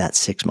run in that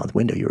 6-month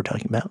window you were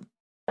talking about.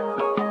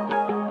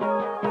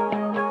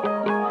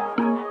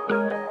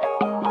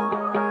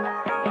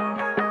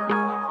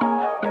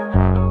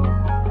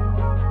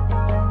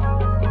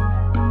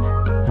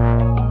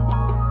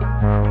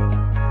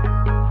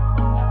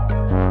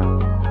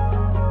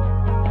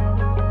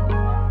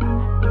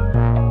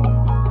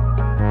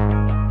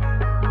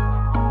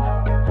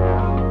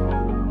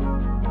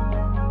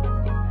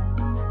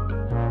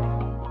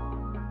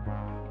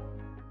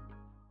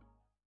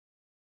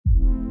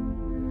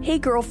 Hey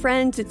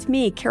girlfriends, it's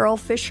me, Carol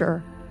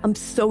Fisher. I'm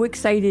so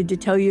excited to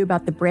tell you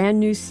about the brand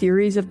new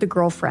series of The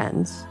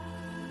Girlfriends.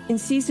 In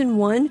season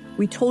 1,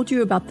 we told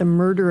you about the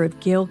murder of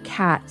Gail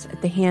Katz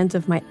at the hands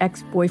of my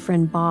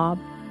ex-boyfriend Bob.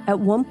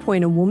 At one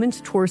point, a woman's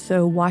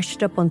torso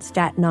washed up on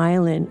Staten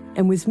Island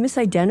and was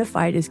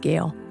misidentified as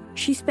Gail.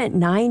 She spent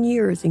 9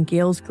 years in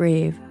Gail's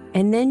grave,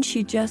 and then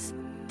she just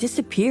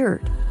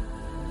disappeared.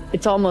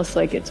 It's almost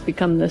like it's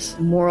become this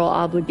moral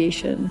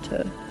obligation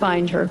to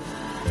find her.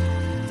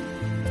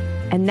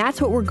 And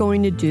that's what we're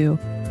going to do.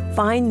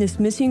 Find this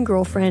missing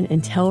girlfriend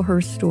and tell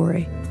her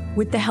story.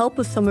 With the help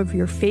of some of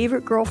your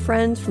favorite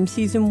girlfriends from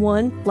season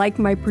 1, like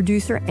my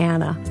producer,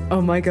 Anna.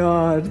 Oh my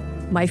God.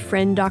 My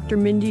friend, Dr.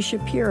 Mindy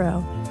Shapiro.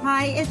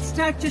 Hi, it's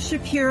Dr.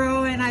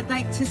 Shapiro, and I'd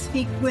like to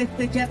speak with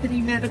the Deputy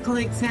Medical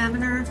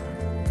Examiner.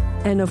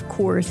 And of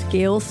course,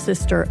 Gail's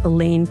sister,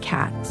 Elaine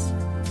Katz.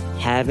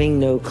 Having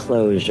no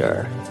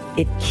closure,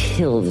 it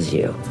kills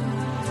you.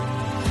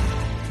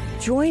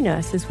 Join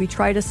us as we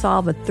try to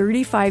solve a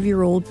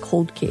 35-year-old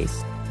cold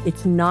case.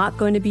 It's not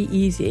going to be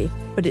easy,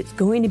 but it's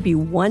going to be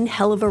one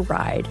hell of a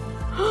ride.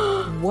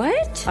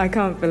 What? I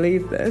can't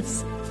believe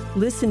this.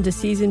 Listen to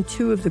season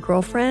 2 of The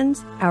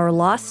Girlfriends, Our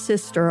Lost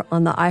Sister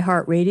on the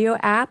iHeartRadio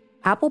app,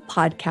 Apple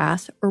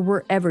Podcasts, or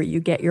wherever you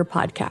get your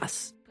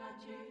podcasts.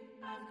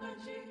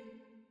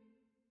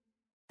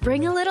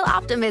 Bring a little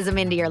optimism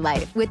into your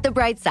life with The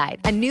Bright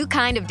Side, a new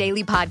kind of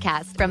daily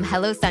podcast from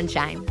Hello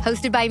Sunshine,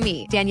 hosted by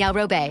me, Danielle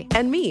Robay.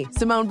 And me,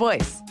 Simone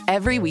Boyce.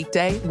 Every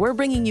weekday, we're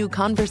bringing you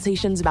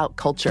conversations about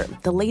culture,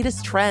 the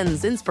latest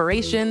trends,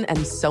 inspiration,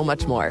 and so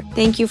much more.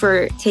 Thank you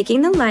for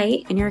taking the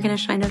light, and you're going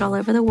to shine it all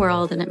over the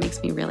world, and it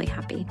makes me really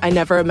happy. I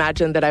never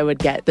imagined that I would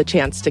get the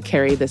chance to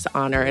carry this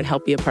honor and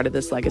help be a part of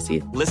this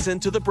legacy. Listen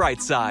to The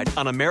Bright Side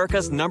on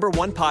America's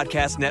 #1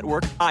 podcast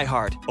network,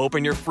 iHeart.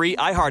 Open your free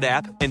iHeart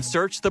app and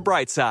search The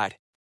Bright Side.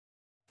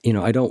 You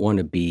know, I don't want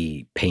to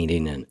be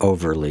painting an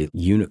overly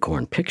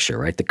unicorn picture,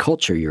 right? The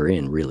culture you're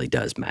in really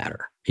does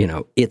matter.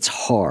 It's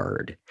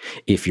hard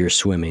if you're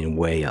swimming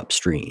way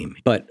upstream.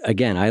 But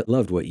again, I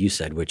loved what you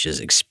said, which is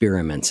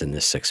experiments in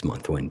this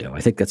 6-month window.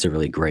 I think that's a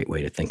really great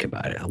way to think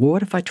about it. Well,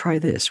 what if I try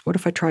this? What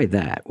if I try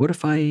that? What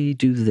if I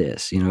do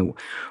this?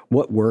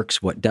 What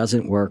works, what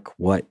doesn't work,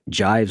 what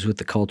jives with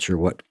the culture,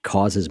 what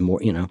causes more,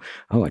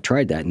 I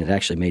tried that and it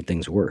actually made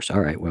things worse.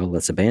 All right, well,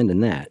 let's abandon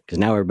that because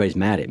now everybody's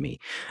mad at me.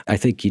 I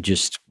think you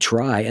just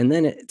try, and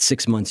then at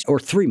 6 months or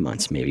 3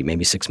 months,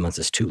 maybe 6 months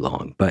is too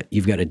long, but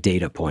you've got a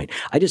data point.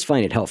 I just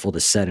find it helpful to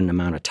set an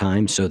amount of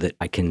time so that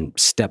I can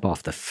step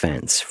off the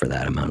fence for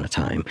that amount of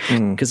time.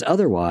 Because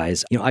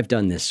otherwise, I've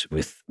done this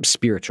with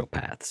spiritual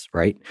paths,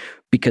 right?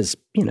 Because,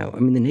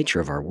 the nature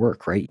of our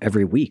work, right?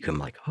 Every week I'm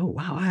like, oh,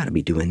 wow, I ought to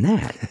be doing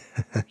that.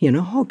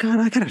 Oh, God,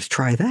 I got to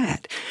try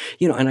that.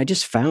 And I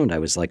just found I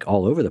was like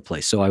all over the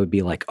place. So I would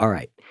be like, all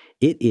right,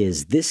 it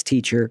is this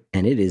teacher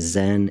and it is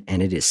Zen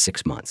and it is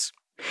 6 months.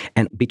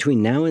 And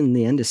between now and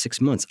the end of 6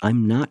 months,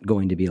 I'm not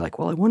going to be like,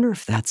 well, I wonder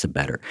if that's a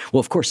better. Well,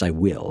 of course I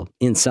will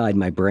inside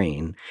my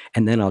brain.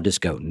 And then I'll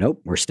just go,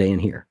 nope, we're staying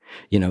here.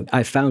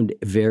 I found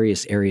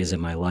various areas in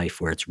my life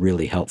where it's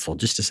really helpful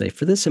just to say,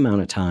 for this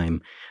amount of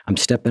time, I'm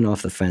stepping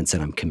off the fence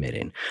and I'm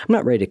committing. I'm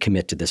not ready to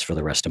commit to this for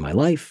the rest of my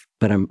life,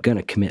 but I'm going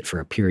to commit for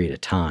a period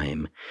of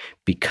time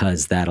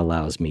because that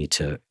allows me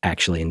to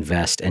actually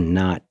invest and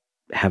not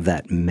have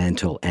that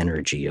mental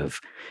energy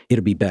of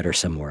it'll be better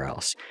somewhere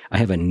else. I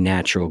have a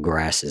natural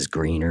grass is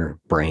greener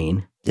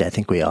brain. Yeah, I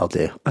think we all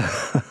do.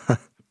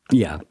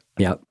 Yeah.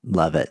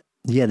 Love it.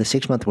 Yeah, the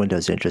 6-month window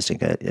is interesting.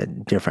 A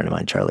dear friend of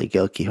mine, Charlie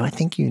Gilkey, who I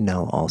think you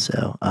know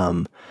also.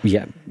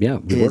 Yeah,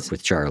 we work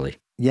with Charlie.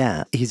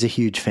 Yeah, he's a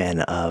huge fan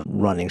of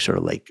running sort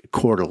of like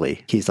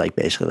quarterly. He's like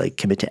basically like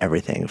commit to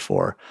everything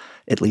for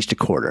at least a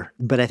quarter.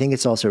 But I think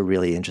it's also a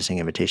really interesting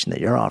invitation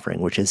that you're offering,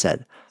 which is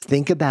that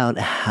think about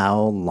how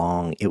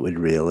long it would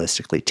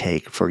realistically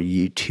take for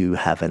you to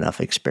have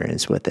enough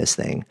experience with this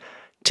thing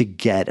to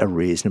get a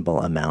reasonable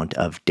amount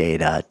of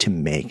data to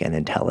make an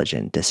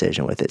intelligent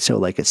decision with it. So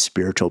like a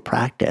spiritual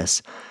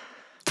practice,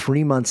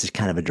 3 months is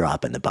kind of a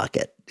drop in the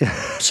bucket.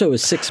 So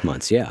is 6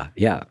 months. Yeah.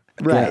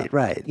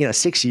 Right.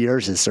 6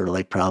 years is sort of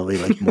like probably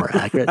like more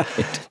accurate.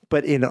 Right.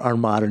 But in our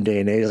modern day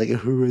and age, like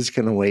who is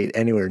going to wait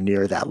anywhere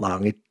near that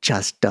long? It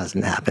just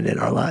doesn't happen in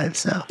our lives.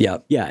 So Yeah.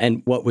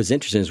 And what was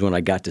interesting is when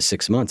I got to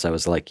 6 months, I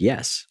was like,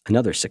 yes,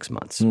 another 6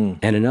 months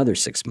and another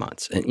 6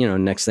 months. And,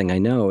 next thing I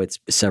know, it's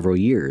several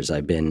years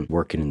I've been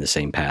working in the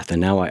same path.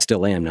 And now I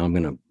still am. Now I'm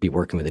going to be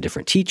working with a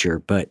different teacher,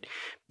 but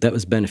that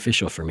was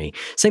beneficial for me.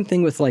 Same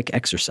thing with like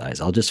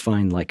exercise. I'll just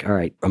find like, all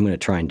right, I'm going to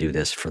try and do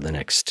this for the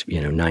next,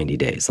 90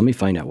 days. Let me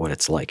find out what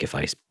it's like if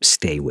I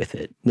stay with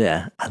it.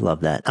 Yeah, I love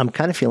that. I'm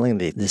kind of feeling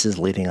that this is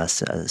leading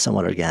us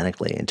somewhat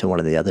organically into one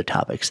of the other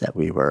topics that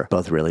we were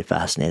both really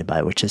fascinated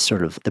by, which is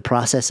sort of the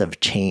process of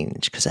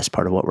change, because that's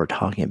part of what we're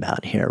talking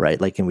about here, right?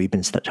 Like, and we've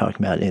been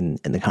talking about in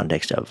the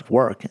context of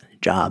work,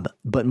 job,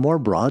 but more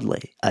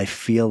broadly, I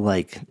feel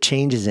like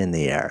change is in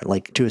the air.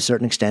 Like to a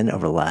certain extent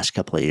over the last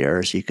couple of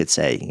years, you could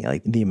say,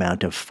 like the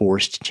amount of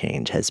forced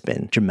change has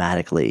been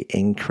dramatically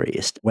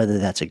increased. Whether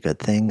that's a good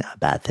thing, a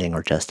bad thing,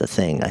 or just a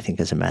thing, I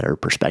think is a matter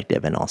of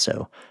perspective, and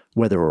also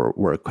whether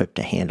we're equipped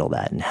to handle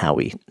that and how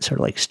we sort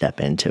of like step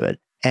into it.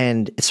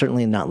 And it's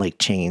certainly not like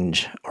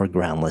change or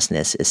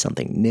groundlessness is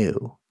something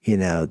new.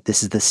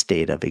 This is the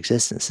state of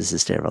existence. This is the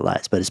state of our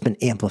lives, but it's been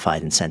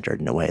amplified and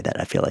centered in a way that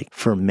I feel like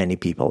for many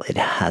people, it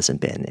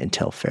hasn't been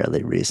until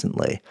fairly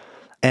recently.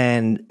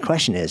 And the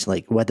question is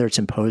like whether it's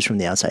imposed from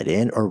the outside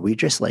in, or we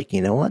just like,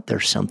 you know what,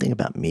 there's something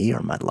about me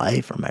or my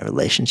life or my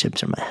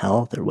relationships or my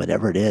health or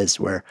whatever it is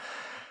where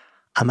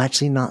I'm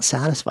actually not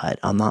satisfied.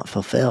 I'm not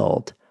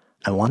fulfilled.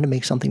 I want to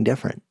make something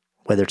different,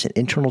 whether it's an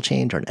internal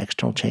change or an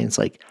external change.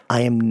 Like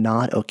I am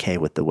not okay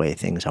with the way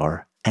things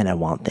are. And I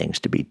want things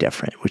to be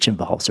different, which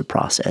involves a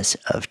process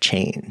of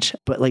change.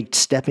 But like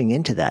stepping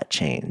into that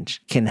change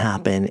can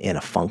happen in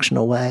a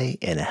functional way,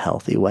 in a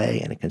healthy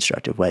way, in a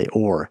constructive way,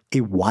 or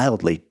a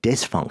wildly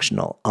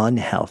dysfunctional,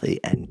 unhealthy,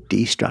 and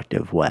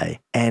destructive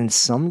way. And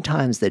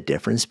sometimes the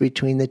difference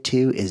between the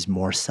two is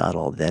more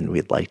subtle than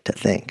we'd like to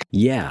think.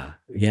 Yeah.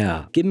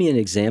 Give me an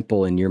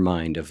example in your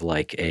mind of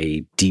like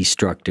a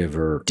destructive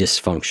or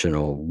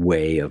dysfunctional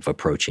way of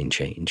approaching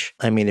change.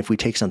 I mean, if we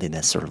take something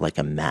that's sort of like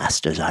a mass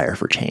desire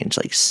for change,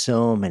 like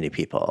so many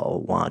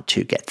people want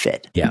to get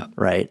fit. Yeah.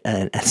 Right.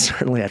 And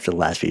certainly after the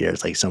last few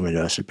years, like so many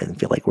of us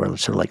feel like we're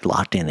sort of like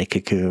locked in a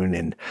cocoon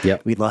and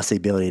we lost the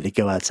ability to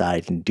go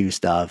outside and do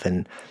stuff.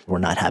 And we're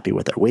not happy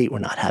with our weight. We're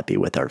not happy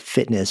with our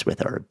fitness,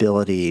 with our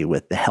ability,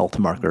 with the health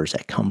markers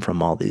that come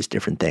from all these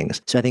different things.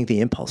 So I think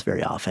the impulse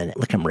very often,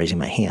 like I'm raising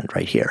my hand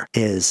right here,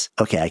 is,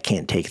 okay, I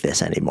can't take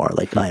this anymore.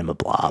 Like I am a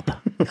blob.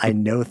 I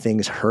know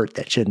things hurt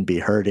that shouldn't be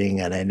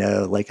hurting. And I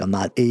know like I'm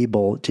not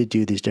able to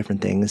do these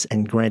different things.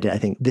 And granted, I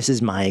think this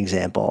is my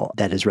example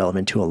that is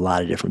relevant to a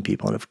lot of different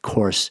people. And of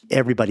course,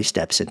 everybody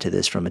steps into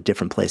this from a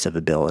different place of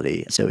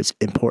ability. So it's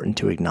important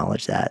to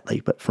acknowledge that.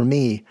 Like, but for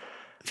me,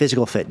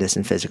 physical fitness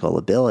and physical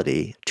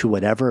ability, to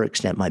whatever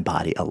extent my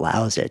body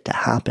allows it to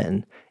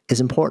happen, is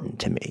important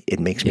to me.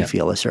 It makes me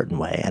feel a certain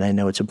way. And I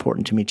know it's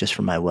important to me just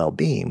for my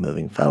well-being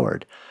moving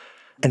forward.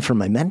 and for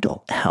my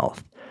mental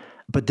health.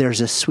 But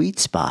there's a sweet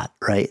spot,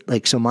 right?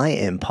 Like, so my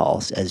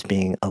impulse as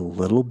being a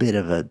little bit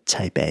of a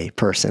type A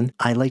person,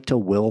 I like to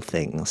will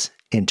things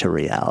into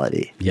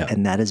reality. Yeah.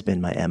 And that has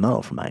been my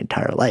MO for my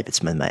entire life. It's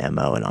been my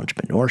MO in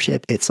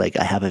entrepreneurship. It's like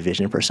I have a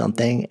vision for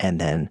something and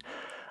then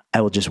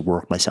I will just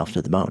work myself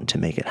to the bone to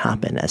make it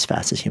happen as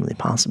fast as humanly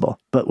possible.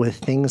 But with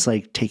things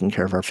like taking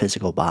care of our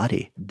physical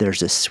body,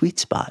 there's a sweet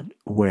spot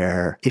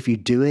where if you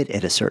do it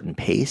at a certain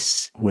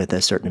pace with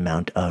a certain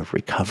amount of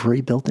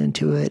recovery built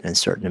into it and a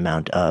certain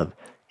amount of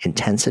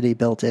intensity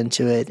built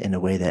into it in a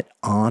way that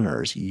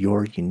honors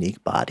your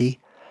unique body,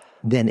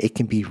 then it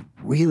can be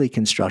really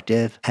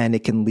constructive and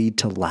it can lead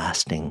to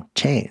lasting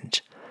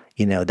change.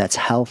 That's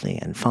healthy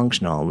and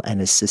functional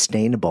and is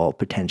sustainable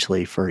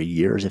potentially for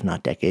years, if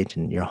not decades,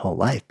 in your whole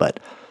life. But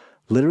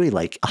literally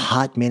like a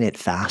hot minute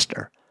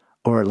faster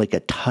or like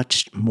a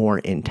touch more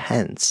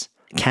intense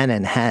can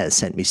and has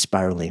sent me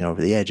spiraling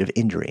over the edge of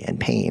injury and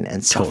pain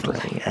and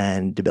suffering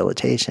and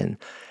debilitation.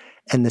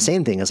 And the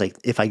same thing is like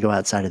if I go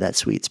outside of that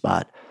sweet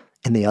spot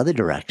in the other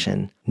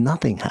direction,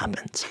 nothing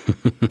happens.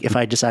 If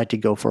I decide to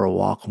go for a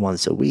walk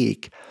once a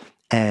week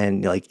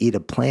and like eat a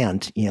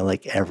plant,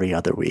 like every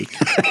other week,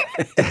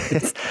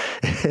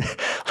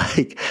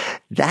 like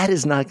that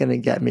is not going to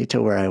get me to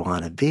where I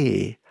want to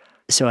be.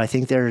 So I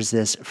think there's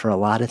this for a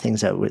lot of things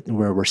that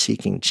where we're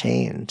seeking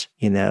change,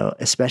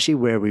 especially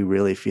where we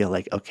really feel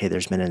like, okay,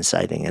 there's been an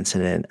inciting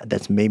incident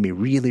that's made me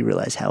really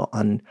realize how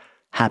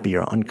unhappy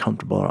or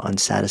uncomfortable or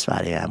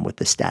unsatisfied I am with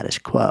the status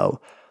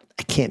quo.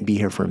 I can't be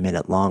here for a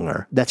minute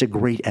longer. That's a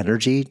great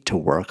energy to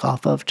work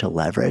off of, to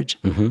leverage.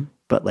 Mm-hmm.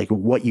 But like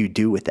what you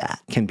do with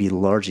that can be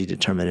largely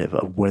determinative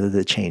of whether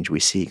the change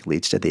we seek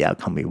leads to the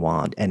outcome we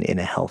want and in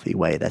a healthy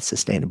way that's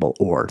sustainable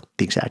or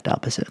the exact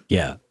opposite.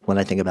 Yeah. When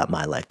I think about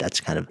my life,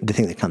 that's kind of the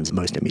thing that comes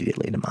most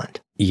immediately to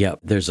mind. Yep.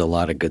 There's a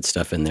lot of good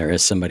stuff in there.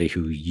 As somebody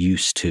who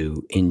used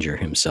to injure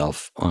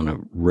himself on a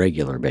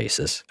regular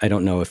basis, I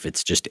don't know if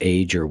it's just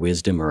age or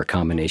wisdom or a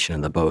combination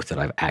of the both that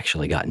I've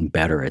actually gotten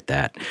better at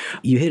that.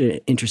 You hit an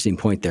interesting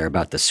point there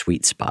about the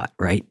sweet spot,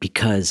 right?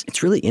 Because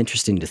it's really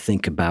interesting to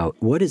think about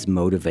what is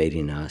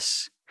motivating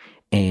us.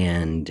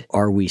 And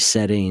are we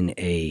setting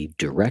a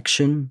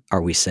direction?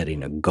 Are we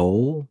setting a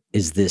goal?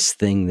 Is this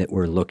thing that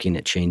we're looking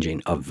at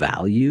changing a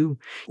value?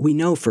 We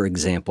know, for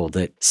example,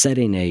 that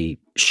setting a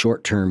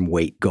short-term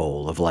weight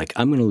goal of like,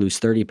 I'm going to lose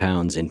 30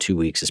 pounds in 2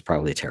 weeks is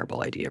probably a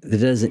terrible idea. It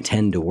doesn't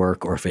tend to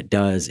work, or if it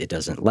does, it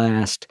doesn't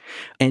last.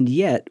 And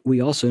yet, we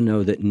also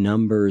know that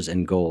numbers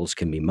and goals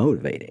can be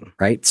motivating,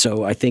 right?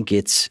 So I think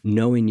it's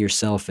knowing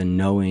yourself and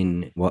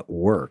knowing what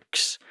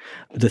works.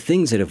 The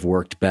things that have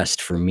worked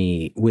best for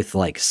me with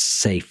like,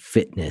 say,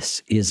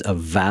 fitness is a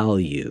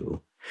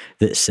value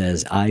that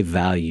says, I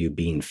value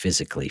being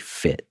physically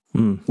fit.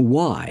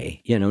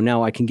 Why?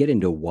 Now I can get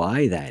into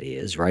why that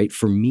is, right?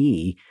 For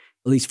me,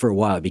 at least for a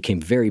while, it became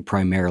very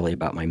primarily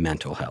about my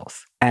mental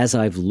health. As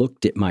I've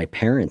looked at my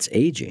parents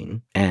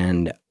aging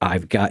and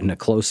I've gotten a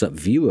close-up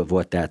view of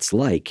what that's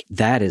like,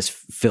 that is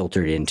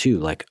filtered into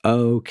like,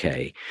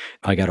 okay,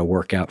 I got to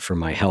work out for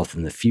my health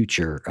in the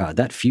future.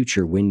 That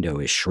future window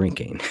is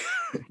shrinking.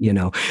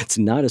 It's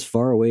not as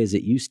far away as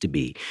it used to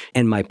be.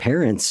 And my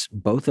parents,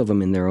 both of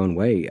them in their own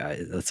way,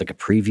 it's like a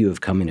preview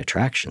of coming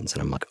attractions.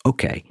 And I'm like,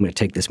 okay, I'm going to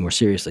take this more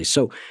seriously.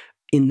 So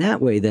in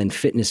that way, then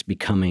fitness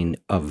becoming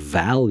a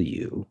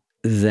value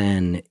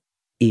then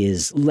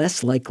is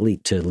less likely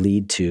to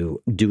lead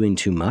to doing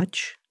too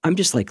much. I'm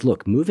just like,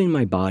 look, moving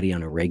my body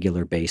on a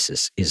regular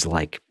basis is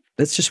like,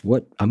 that's just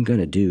what I'm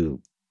going to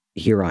do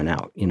here on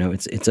out.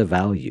 It's a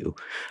value.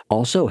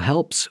 Also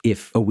helps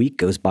if a week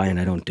goes by and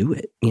I don't do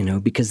it,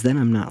 because then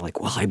I'm not like,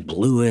 well, I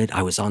blew it.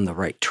 I was on the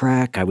right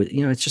track.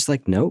 It's just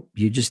like, nope,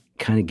 you just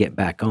kind of get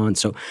back on.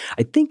 So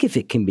I think if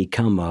it can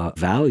become a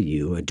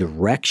value, a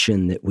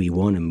direction that we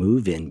want to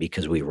move in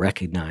because we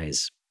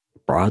recognize,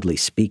 broadly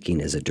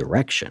speaking, as a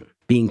direction,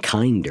 being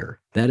kinder,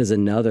 that is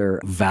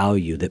another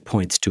value that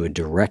points to a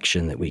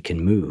direction that we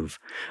can move.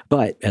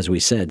 But as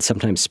we said,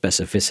 sometimes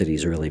specificity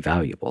is really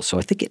valuable. So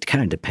I think it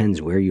kind of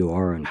depends where you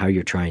are and how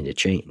you're trying to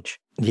change.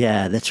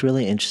 Yeah, that's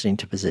really interesting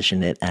to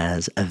position it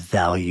as a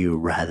value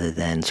rather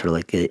than sort of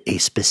like a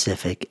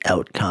specific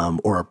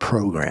outcome or a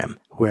program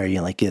where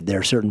there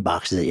are certain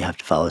boxes that you have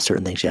to follow,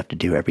 certain things you have to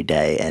do every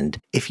day. And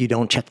if you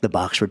don't check the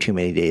box for too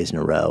many days in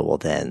a row, well,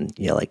 then,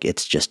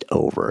 it's just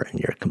over and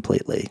you're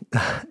completely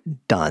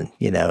done.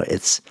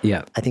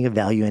 I think a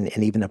value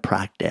and even a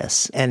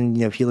practice. And,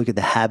 if you look at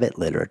the habit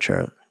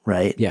literature,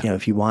 right? Yeah.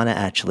 If you want to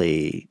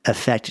actually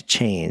affect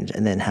change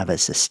and then have it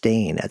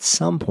sustain at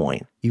some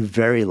point, you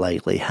very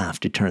likely have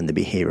to turn the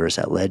behaviors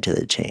that led to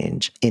the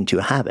change into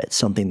a habit,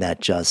 something that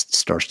just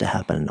starts to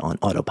happen on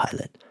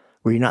autopilot,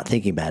 where you're not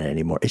thinking about it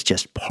anymore. It's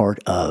just part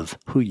of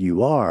who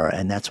you are.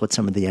 And that's what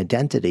some of the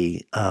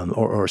identity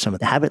or some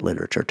of the habit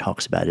literature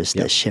talks about is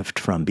the shift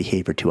from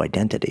behavior to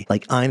identity.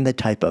 Like, I'm the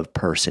type of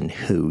person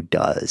who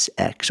does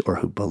X or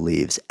who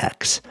believes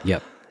X.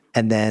 Yep.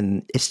 And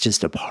then it's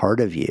just a part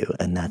of you,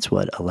 and that's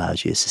what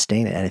allows you to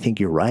sustain it. And I think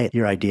you're right.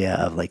 Your idea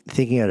of like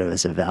thinking of it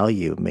as a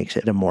value makes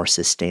it a more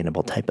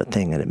sustainable type of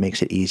thing, and it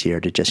makes it easier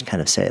to just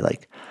kind of say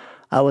like,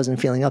 I wasn't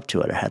feeling up to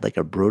it. I had like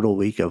a brutal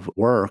week of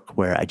work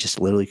where I just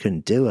literally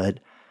couldn't do it.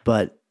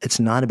 But it's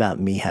not about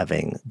me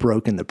having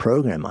broken the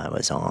program I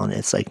was on.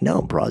 It's like,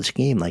 no, broad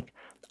scheme, like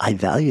I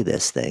value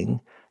this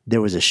thing.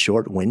 There was a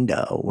short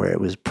window where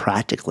it was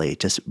practically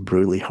just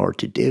brutally hard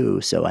to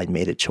do. So I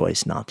made a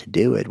choice not to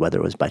do it, whether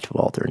it was by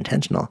default or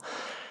intentional.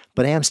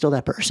 But I am still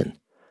that person,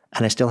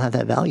 and I still have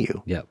that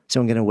value. Yep. So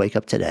I'm going to wake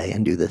up today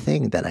and do the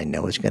thing that I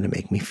know is going to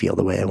make me feel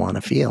the way I want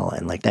to feel.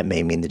 And like that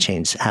may mean the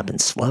change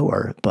happens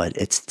slower, but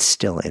it's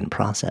still in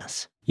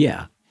process.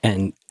 Yeah.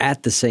 And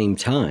at the same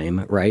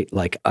time, right,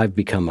 like I've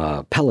become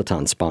a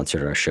Peloton sponsor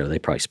at our show. They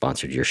probably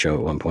sponsored your show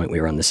at one point. We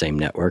were on the same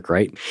network,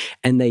 right?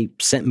 And they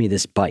sent me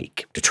this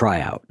bike to try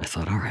out. I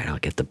thought, all right, I'll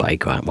get the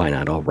bike. Why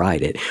not? I'll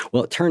ride it.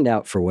 Well, it turned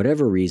out for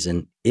whatever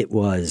reason, it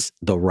was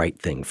the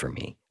right thing for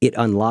me. It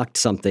unlocked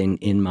something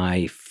in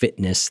my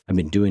fitness. I've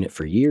been doing it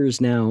for years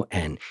now,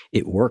 and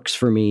it works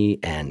for me.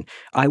 And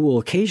I will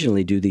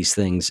occasionally do these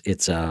things.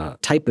 It's a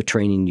type of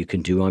training you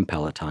can do on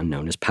Peloton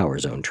known as Power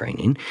Zone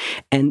training.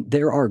 And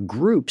there are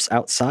groups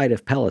outside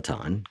of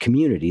Peloton,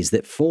 communities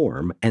that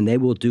form, and they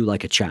will do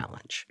like a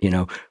challenge,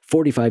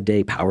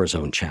 45-day Power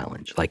Zone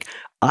challenge. Like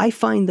I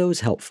find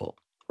those helpful.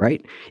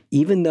 Right?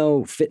 Even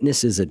though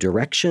fitness is a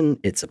direction,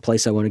 it's a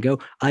place I want to go,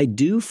 I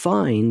do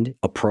find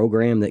a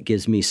program that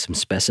gives me some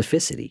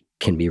specificity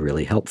can be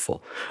really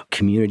helpful.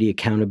 Community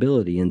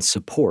accountability and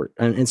support.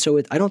 And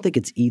so I don't think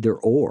it's either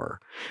or.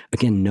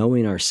 Again,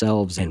 knowing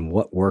ourselves and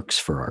what works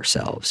for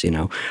ourselves.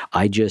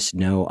 I just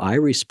know I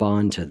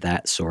respond to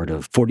that sort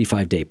of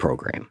 45-day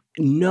program.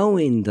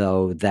 Knowing,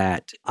 though,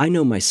 that I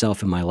know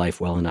myself and my life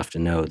well enough to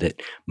know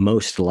that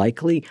most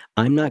likely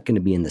I'm not going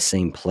to be in the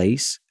same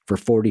place for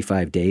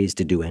 45 days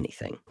to do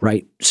anything,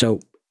 right? So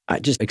I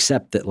just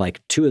accept that like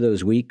 2 of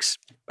those weeks,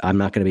 I'm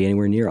not going to be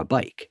anywhere near a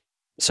bike.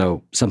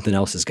 So something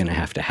else is going to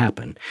have to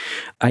happen.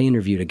 I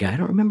interviewed a guy, I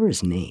don't remember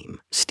his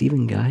name,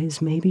 Stephen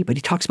Guys maybe, but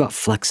he talks about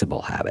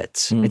flexible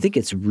habits. I think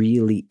it's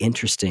really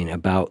interesting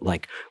about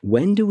like,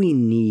 when do we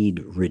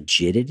need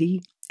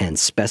rigidity and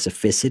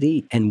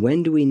specificity, and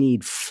when do we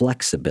need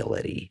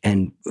flexibility?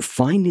 And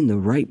finding the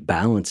right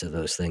balance of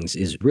those things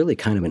is really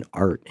kind of an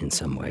art in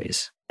some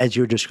ways. As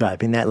you're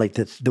describing that, like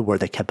the word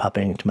that kept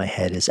popping into my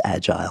head is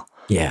agile.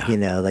 Yeah.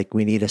 Like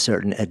we need a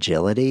certain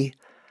agility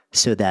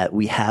so that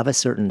we have a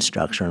certain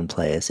structure in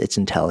place. It's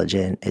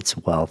intelligent. It's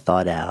well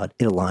thought out.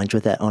 It aligns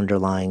with that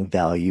underlying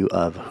value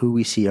of who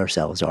we see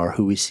ourselves are,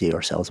 who we see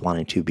ourselves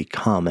wanting to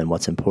become, and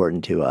what's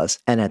important to us.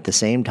 And at the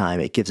same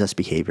time, it gives us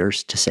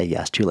behaviors to say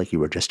yes to, like you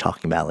were just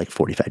talking about, like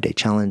 45-day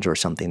challenge or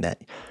something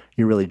that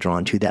you're really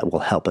drawn to that will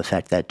help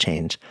affect that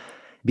change.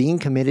 Being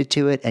committed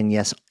to it, and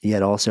yes,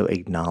 yet also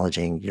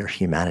acknowledging your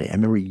humanity. I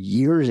remember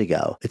years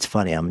ago, it's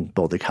funny, I'm in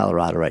Boulder,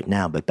 Colorado right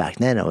now, but back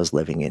then I was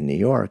living in New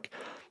York.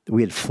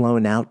 We had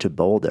flown out to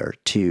Boulder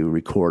to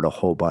record a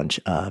whole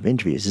bunch of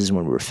interviews. This is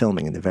when we were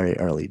filming in the very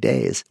early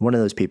days. One of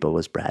those people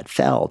was Brad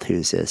Feld,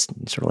 who's this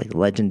sort of like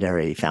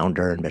legendary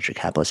founder and venture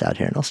capitalist out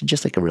here, and also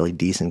just like a really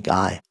decent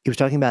guy. He was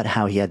talking about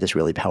how he had this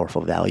really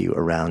powerful value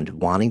around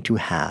wanting to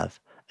have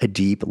a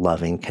deep,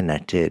 loving,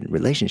 connected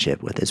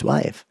relationship with his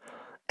wife.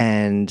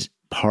 And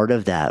part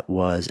of that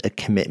was a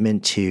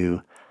commitment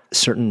to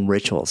certain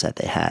rituals that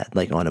they had,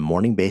 like on a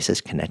morning basis,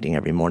 connecting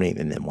every morning.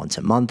 And then once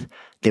a month,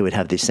 they would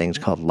have these things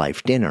called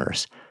life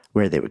dinners,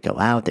 where they would go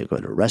out, they would go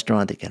to a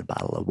restaurant, they'd get a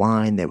bottle of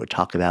wine, they would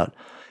talk about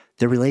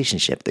their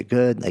relationship, the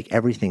good, like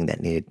everything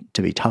that needed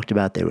to be talked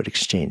about. They would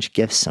exchange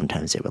gifts.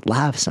 Sometimes they would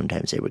laugh,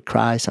 sometimes they would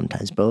cry,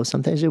 sometimes both,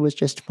 sometimes it was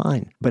just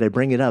fine. But I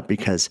bring it up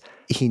because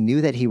he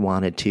knew that he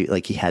wanted to,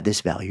 like he had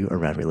this value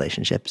around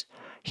relationships.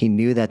 He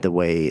knew that the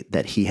way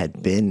that he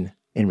had been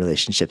in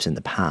relationships in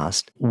the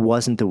past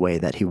wasn't the way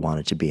that he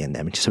wanted to be in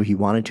them. So he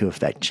wanted to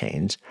affect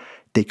change.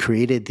 They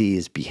created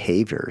these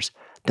behaviors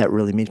that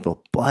really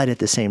meaningful. But at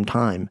the same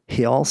time,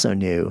 he also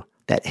knew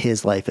that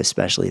his life,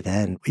 especially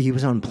then, he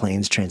was on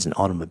planes, trains, and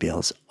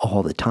automobiles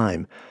all the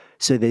time.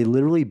 So they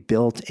literally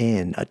built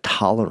in a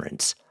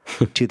tolerance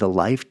to the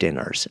life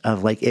dinners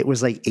of like, it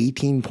was like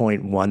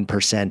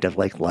 18.1% of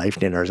like life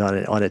dinners on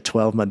a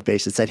 12-month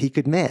basis that he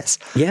could miss.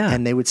 Yeah.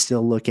 And they would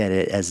still look at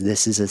it as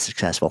this is a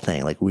successful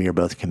thing. Like we are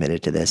both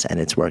committed to this and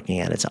it's working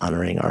and it's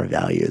honoring our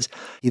values.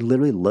 He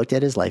literally looked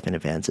at his life in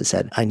advance and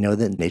said, I know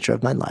the nature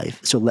of my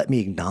life. So let me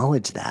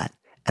acknowledge that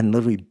and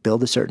literally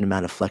build a certain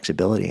amount of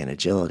flexibility and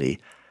agility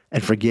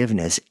and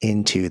forgiveness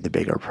into the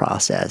bigger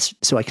process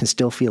so I can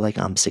still feel like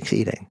I'm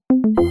succeeding.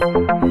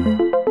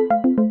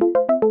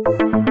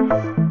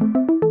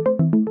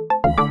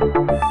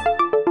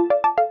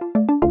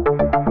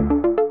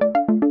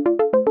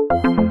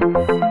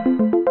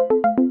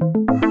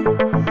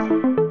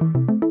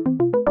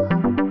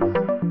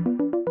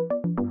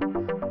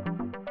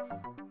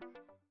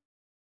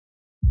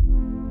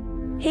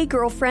 Hey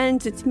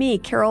girlfriends, it's me,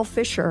 Carol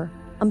Fisher.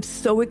 I'm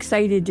so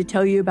excited to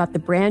tell you about the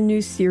brand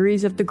new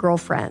series of The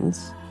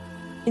Girlfriends.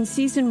 In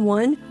season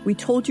 1, we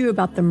told you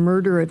about the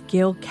murder of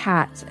Gail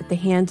Katz at the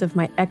hands of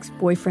my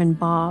ex-boyfriend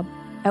Bob.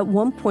 At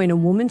one point, a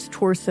woman's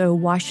torso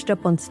washed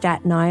up on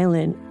Staten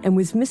Island and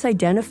was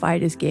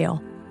misidentified as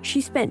Gail.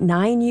 She spent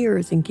 9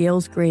 years in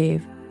Gail's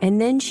grave,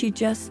 and then she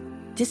just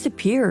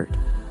disappeared.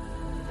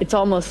 It's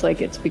almost like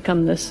it's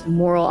become this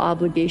moral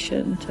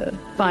obligation to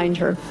find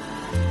her.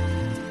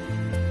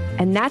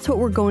 And that's what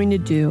we're going to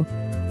do.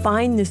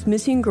 Find this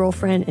missing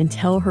girlfriend and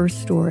tell her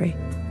story.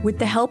 With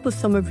the help of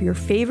some of your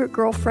favorite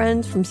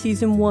girlfriends from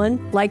season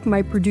 1, like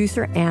my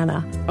producer,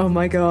 Anna. Oh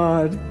my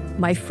God.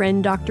 My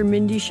friend, Dr.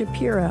 Mindy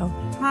Shapiro.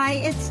 Hi,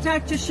 it's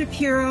Dr.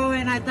 Shapiro,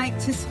 and I'd like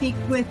to speak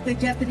with the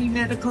deputy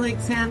medical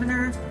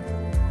examiner.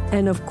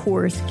 And of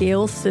course,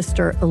 Gail's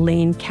sister,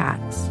 Elaine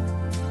Katz.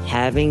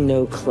 Having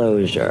no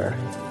closure,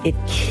 it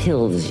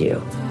kills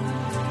you.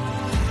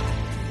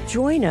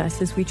 Join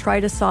us as we try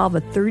to solve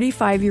a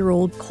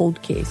 35-year-old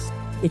cold case.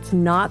 It's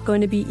not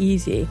going to be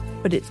easy,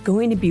 but it's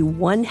going to be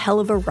one hell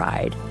of a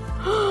ride.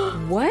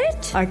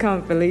 What? I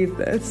can't believe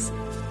this.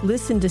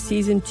 Listen to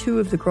season 2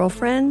 of The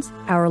Girlfriends,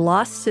 Our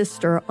Lost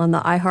Sister on the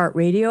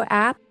iHeartRadio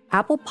app,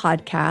 Apple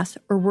Podcasts,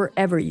 or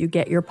wherever you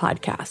get your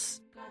podcasts.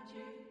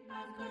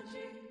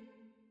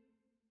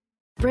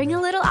 Bring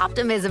a little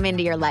optimism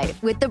into your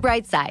life with The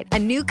Bright Side, a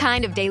new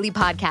kind of daily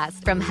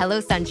podcast from Hello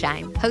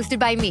Sunshine, hosted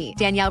by me,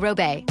 Danielle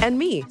Robay. And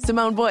me,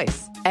 Simone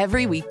Boyce.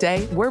 Every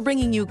weekday, we're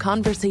bringing you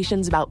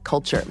conversations about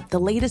culture, the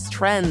latest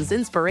trends,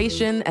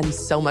 inspiration, and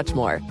so much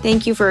more.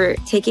 Thank you for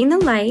taking the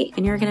light,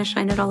 and you're going to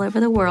shine it all over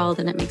the world,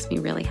 and it makes me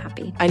really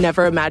happy. I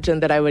never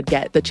imagined that I would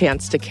get the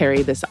chance to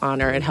carry this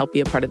honor and help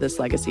be a part of this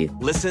legacy.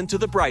 Listen to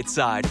The Bright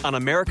Side on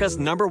America's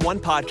 #1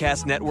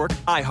 podcast network,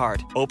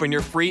 iHeart. Open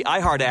your free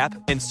iHeart app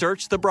and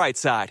search The Bright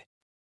Side.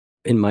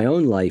 In my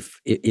own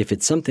life, if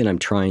it's something I'm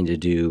trying to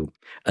do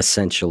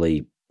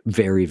essentially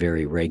very,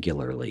 very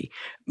regularly,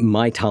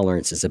 my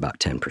tolerance is about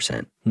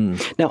 10%.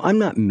 Now, I'm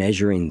not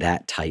measuring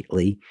that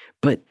tightly,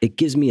 but it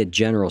gives me a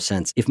general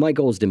sense. If my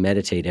goal is to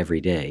meditate every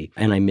day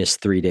and I miss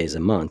 3 days a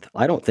month,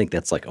 I don't think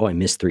that's like, oh, I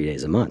missed 3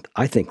 days a month.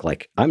 I think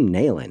like I'm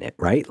nailing it,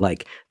 right?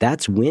 Like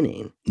that's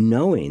winning,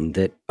 knowing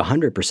that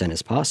 100%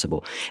 is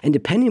possible. And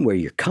depending where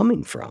you're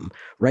coming from,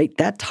 right,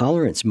 that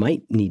tolerance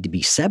might need to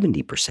be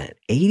 70%,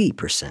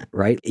 80%,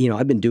 right? You know,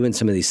 I've been doing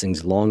some of these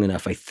things long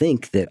enough. I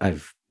think that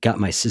I've got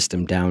my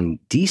system down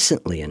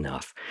decently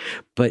enough,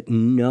 but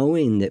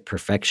knowing that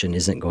perfection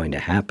isn't going to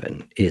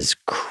happen is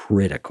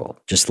critical.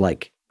 Just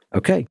like,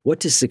 okay,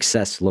 what does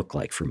success look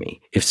like for me?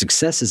 If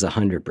success is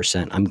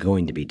 100%, I'm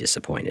going to be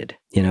disappointed.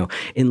 You know,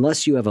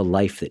 unless you have a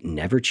life that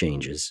never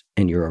changes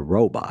and you're a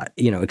robot,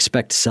 you know,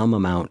 expect some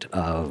amount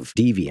of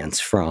deviance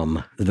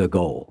from the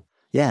goal.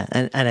 Yeah,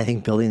 and I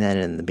think building that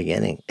in the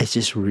beginning, it's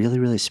just really,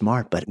 really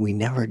smart, but we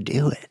never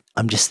do it.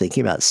 I'm just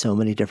thinking about so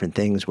many different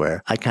things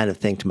where I kind of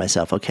think to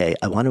myself, okay,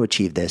 I want to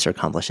achieve this or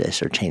accomplish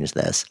this or change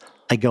this.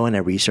 I go and I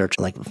research,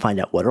 like find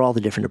out what are all the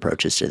different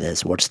approaches to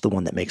this? What's the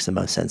one that makes the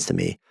most sense to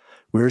me?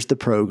 Where's the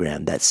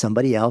program that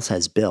somebody else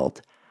has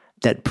built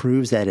that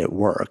proves that it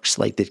works,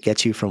 like that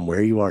gets you from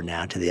where you are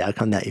now to the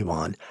outcome that you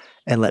want,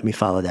 and let me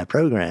follow that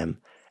program.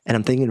 And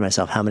I'm thinking to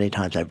myself how many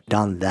times I've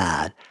done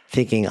that,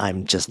 thinking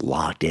I'm just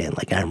locked in,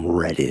 like I'm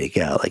ready to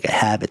go. Like I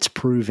have, it's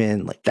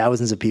proven, like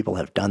thousands of people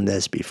have done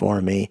this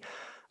before me.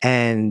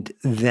 And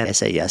then I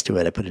say yes to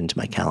it. I put it into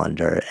my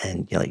calendar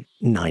and like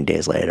 9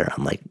 days later,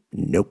 I'm like,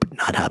 nope,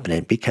 not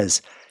happening.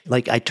 Because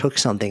like I took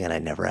something and I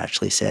never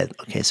actually said,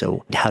 okay,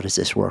 so how does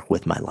this work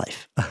with my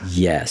life?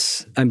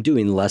 Yes. I'm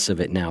doing less of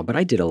it now, but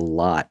I did a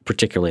lot,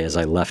 particularly as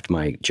I left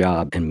my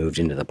job and moved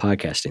into the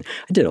podcasting.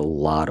 I did a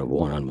lot of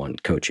one-on-one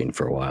coaching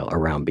for a while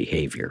around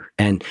behavior.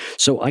 And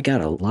so I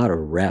got a lot of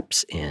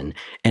reps in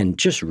and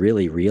just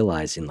really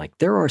realizing like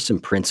there are some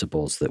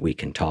principles that we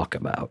can talk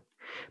about.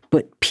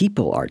 But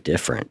people are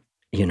different.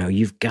 You know,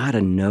 you've got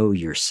to know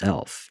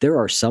yourself. There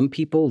are some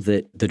people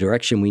that the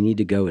direction we need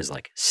to go is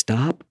like,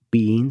 stop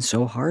being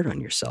so hard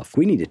on yourself.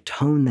 We need to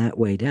tone that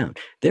way down.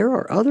 There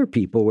are other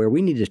people where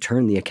we need to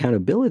turn the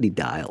accountability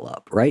dial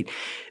up, right?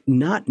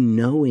 Not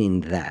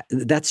knowing that,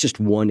 that's just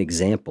one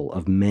example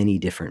of many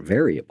different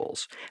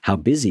variables. How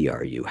busy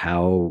are you?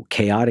 How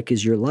chaotic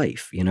is your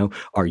life? You know,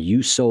 are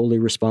you solely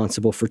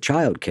responsible for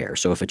childcare?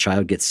 So if a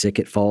child gets sick,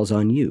 it falls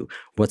on you.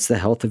 What's the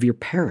health of your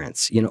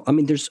parents? You know, I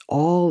mean, there's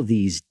all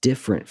these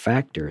different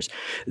factors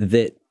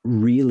that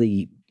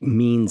really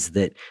means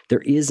that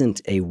there isn't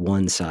a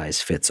one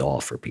size fits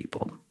all for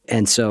people.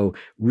 And so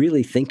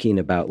really thinking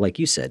about, like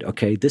you said,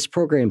 okay, this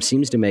program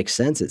seems to make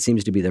sense. It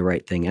seems to be the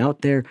right thing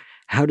out there.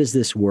 How does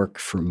this work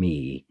for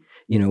me?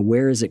 You know,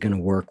 where is it going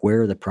to work?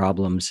 Where are the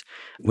problems?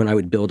 When I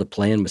would build a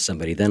plan with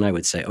somebody, then I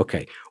would say,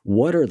 okay,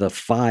 what are the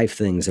 5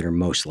 things that are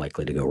most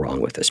likely to go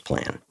wrong with this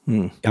plan?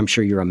 I'm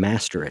sure you're a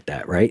master at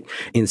that, right?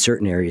 In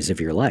certain areas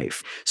of your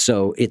life.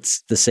 So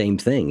it's the same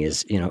thing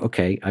is, you know,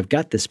 okay, I've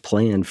got this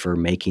plan for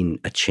making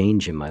a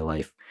change in my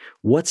life.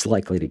 What's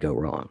likely to go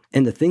wrong?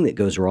 And the thing that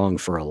goes wrong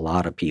for a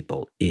lot of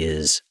people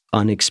is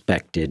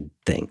unexpected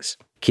things.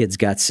 Kids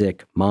got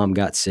sick, mom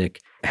got sick,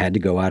 had to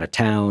go out of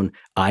town,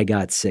 I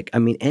got sick. I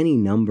mean, any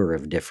number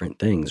of different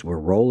things. We're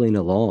rolling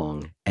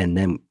along and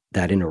then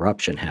that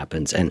interruption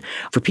happens. And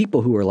for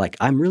people who are like,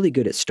 I'm really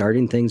good at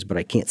starting things, but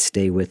I can't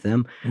stay with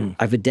them,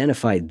 I've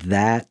identified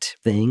that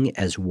thing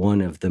as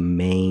one of the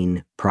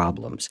main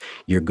problems.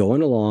 You're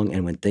going along,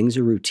 and when things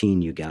are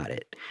routine, you got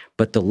it.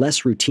 But the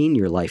less routine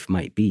your life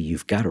might be,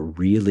 you've got to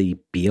really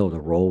be able to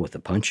roll with the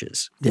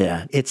punches.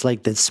 Yeah, it's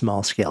like the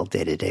small-scale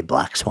day-to-day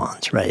black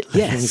swans, right?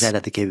 Yes. Things that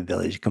have the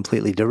capability to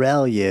completely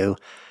derail you,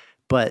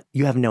 but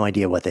you have no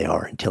idea what they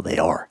are until they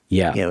are.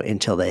 Yeah.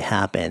 Until they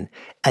happen.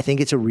 I think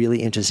it's a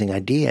really interesting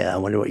idea. I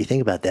wonder what you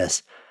think about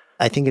this.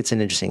 I think it's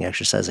an interesting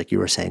exercise, like you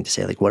were saying, to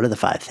say, like, what are the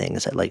 5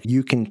 things that, like,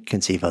 you can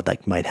conceive of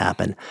that might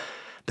happen?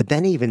 But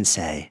then even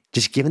say,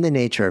 just given the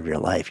nature of your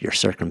life, your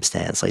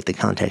circumstance, like the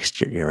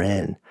context you're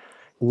in,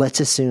 let's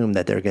assume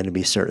that there are going to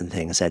be certain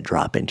things that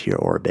drop into your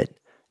orbit.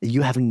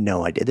 You have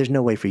no idea. There's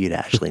no way for you to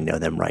actually know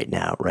them right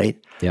now,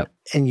 right? Yep.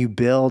 And you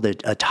build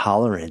a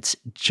tolerance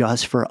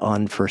just for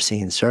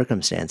unforeseen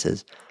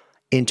circumstances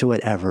into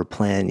whatever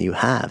plan you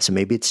have. So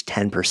maybe it's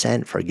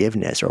 10%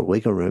 forgiveness or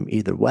wiggle room,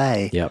 either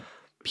way,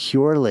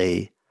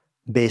 purely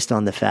based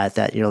on the fact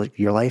that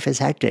your life is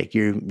hectic.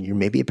 You're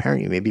maybe a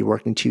parent, you may be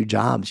working 2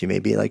 jobs, you may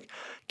be like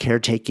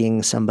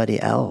caretaking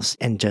somebody else,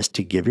 and just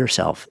to give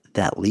yourself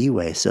that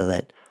leeway so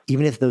that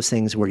even if those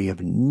things where you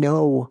have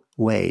no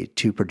way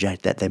to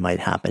project that they might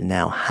happen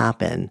now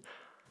happen,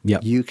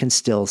 you can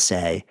still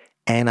say,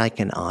 and I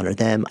can honor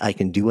them, I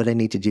can do what I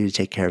need to do to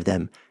take care of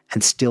them,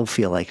 and still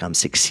feel like I'm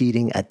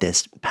succeeding at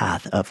this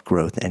path of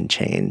growth and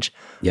change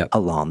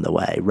along the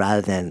way,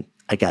 rather than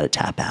I got to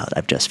tap out,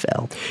 I've just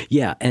failed.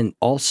 Yeah, and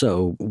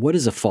also, what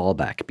is a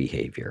fallback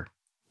behavior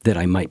that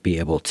I might be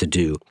able to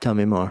do? Tell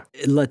me more.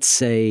 Let's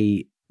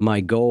say my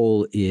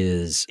goal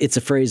is, it's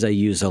a phrase I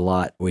use a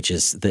lot, which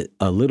is that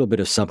a little bit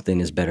of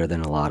something is better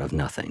than a lot of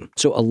nothing.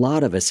 So a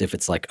lot of us, if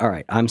it's like, all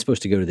right, I'm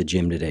supposed to go to the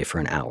gym today for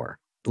an hour.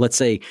 Let's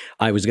say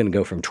I was going to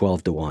go from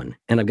 12 to 1,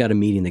 and I've got a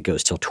meeting that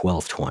goes till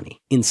 12:20.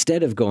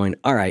 Instead of going,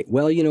 all right,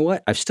 well, you know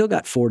what? I've still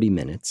got 40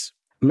 minutes.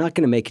 I'm not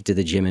going to make it to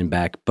the gym and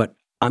back, but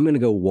I'm going to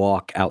go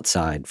walk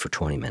outside for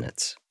 20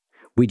 minutes.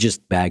 We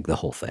just bag the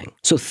whole thing.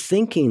 So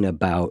thinking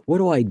about, what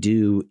do I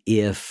do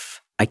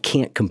if I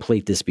can't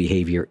complete this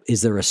behavior?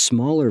 Is there a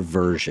smaller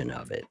version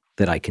of it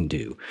that I can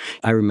do?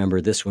 I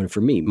remember this one for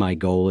me. My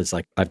goal is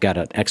like, I've got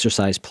an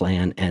exercise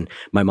plan, and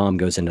my mom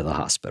goes into the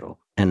hospital.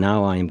 And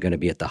now I am going to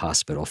be at the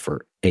hospital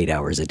for 8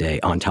 hours a day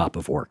on top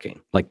of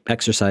working. Like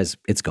exercise,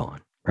 it's gone,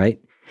 right?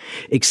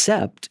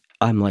 Except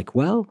I'm like,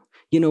 well,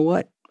 you know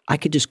what? I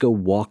could just go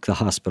walk the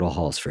hospital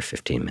halls for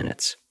 15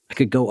 minutes. I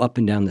could go up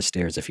and down the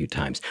stairs a few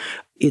times.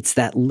 It's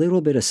that little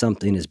bit of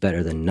something is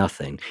better than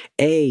nothing.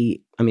 A,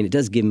 I mean, it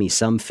does give me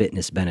some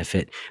fitness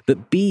benefit,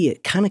 but B,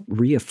 it kind of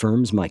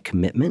reaffirms my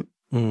commitment.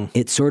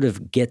 It sort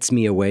of gets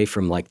me away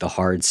from like the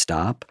hard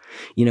stop,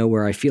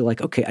 where I feel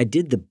like, okay, I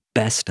did the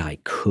best I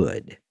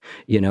could,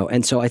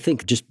 and so I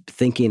think just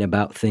thinking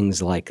about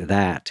things like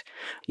that,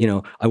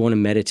 I want to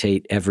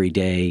meditate every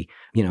day,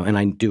 and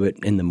I do it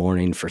in the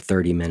morning for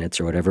 30 minutes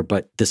or whatever.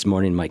 But this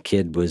morning my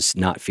kid was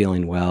not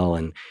feeling well,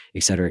 and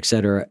et cetera, et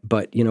cetera.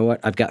 But you know what?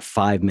 I've got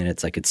 5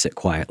 minutes I could sit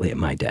quietly at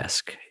my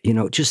desk.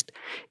 Just,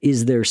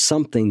 is there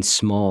something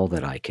small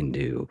that I can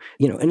do?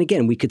 And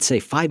again, we could say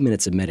 5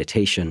 minutes of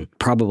meditation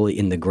probably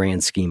in the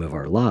grand scheme of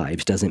our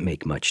lives doesn't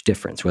make much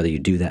difference, whether you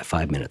do that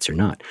 5 minutes or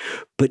not.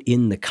 But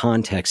in the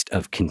context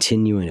of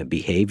continuing a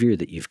behavior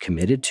that you've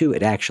committed to,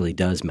 it actually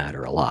does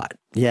matter a lot.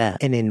 Yeah.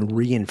 And in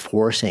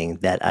reinforcing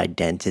that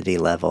identity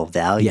level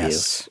value,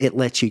 it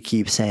lets you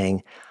keep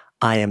saying,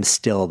 I am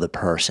still the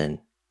person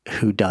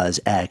who does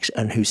X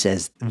and who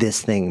says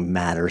this thing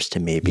matters to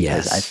me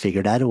because I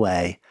figured out a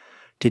way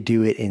to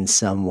do it in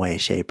some way,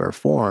 shape, or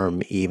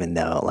form, even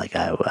though like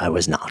I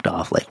was knocked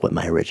off like what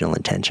my original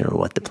intention or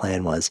what the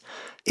plan was.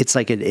 It's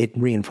like it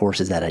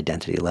reinforces that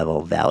identity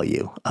level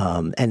value.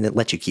 And it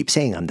lets you keep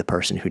saying, I'm the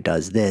person who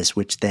does this,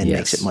 which then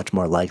makes it much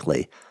more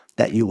likely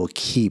that you will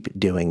keep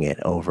doing it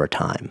over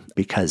time,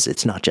 because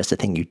it's not just a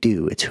thing you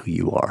do, it's who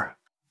you are.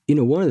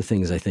 One of the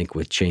things I think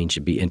with change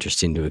would be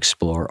interesting to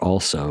explore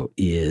also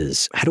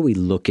is, how do we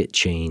look at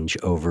change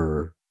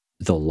over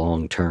the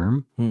long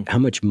term? How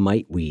much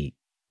might we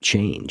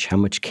change? How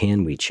much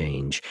can we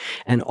change?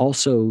 And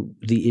also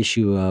the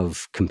issue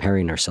of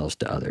comparing ourselves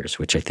to others,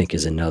 which I think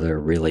is another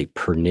really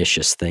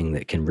pernicious thing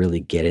that can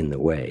really get in the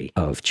way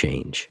of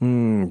change.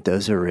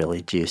 Those are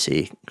really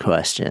juicy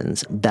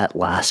questions. That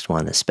last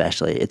one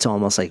especially, it's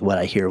almost like what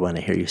I hear when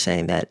I hear you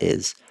saying that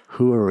is,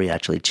 who are we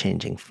actually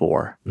changing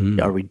for?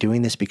 Are we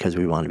doing this because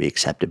we want to be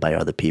accepted by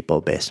other people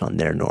based on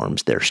their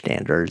norms, their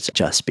standards,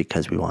 just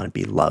because we want to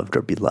be loved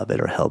or beloved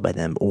or held by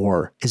them?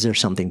 Or is there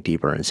something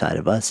deeper inside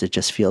of us that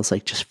just feels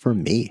like just for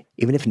me?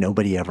 Even if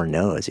nobody ever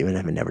knows, even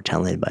if I never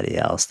tell anybody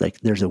else, like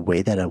there's a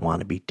way that I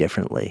want to be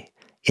differently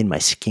in my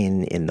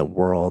skin, in the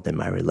world, in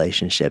my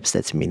relationships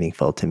that's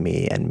meaningful to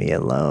me and me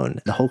alone.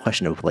 The whole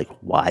question of like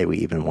why we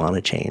even want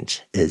to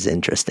change is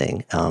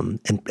interesting,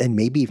 and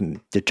maybe even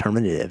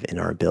determinative in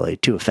our ability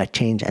to affect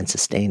change and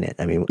sustain it.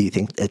 I mean, do you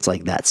think it's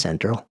like that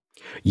central?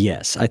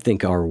 Yes, I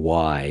think our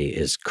why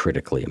is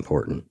critically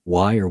important.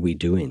 Why are we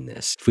doing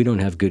this? If we don't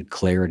have good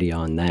clarity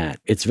on that,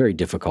 it's very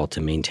difficult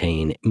to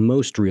maintain.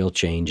 Most real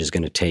change is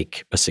going to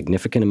take a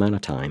significant amount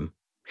of time,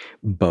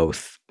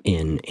 both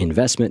in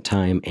investment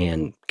time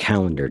and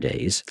calendar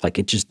days. Like,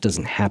 it just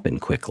doesn't happen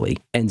quickly.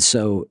 And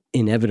so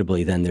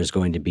inevitably then there's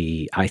going to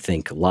be, I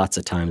think, lots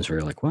of times where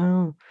you're like,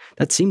 well,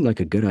 that seemed like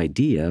a good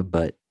idea,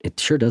 but it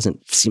sure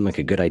doesn't seem like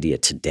a good idea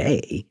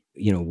today.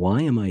 You know,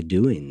 why am I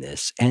doing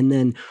this? And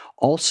then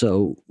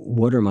also,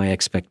 what are my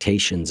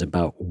expectations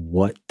about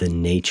what the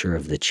nature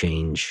of the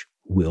change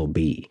will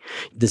be?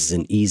 This is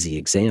an easy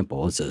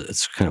example.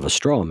 It's kind of a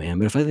straw man,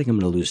 but if I think I'm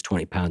going to lose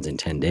 20 pounds in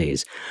 10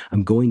 days,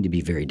 I'm going to be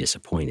very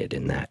disappointed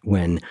in that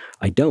when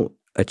I don't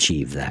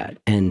achieve that.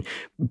 And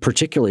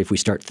particularly if we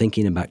start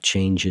thinking about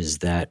changes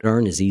that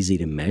aren't as easy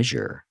to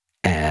measure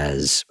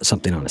as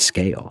something on a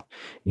scale,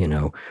 you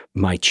know,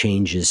 my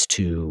changes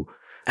to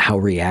how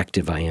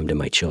reactive I am to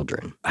my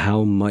children.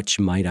 How much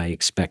might I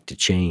expect to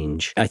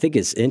change? I think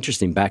it's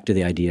interesting, back to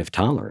the idea of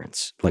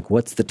tolerance. Like,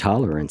 what's the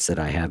tolerance that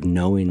I have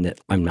knowing that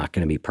I'm not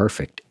going to be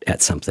perfect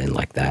at something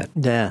like that?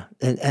 Yeah.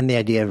 And the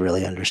idea of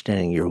really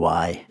understanding your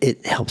why,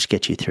 it helps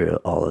get you through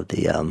all of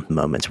the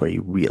moments where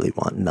you really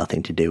want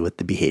nothing to do with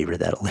the behavior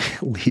that'll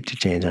lead to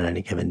change on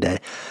any given day.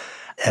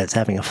 I was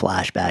having a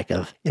flashback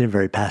of in a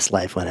very past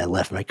life when I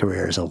left my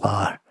career as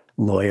a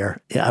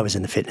lawyer. I was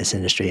in the fitness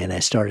industry, and I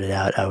started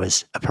out, I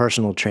was a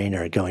personal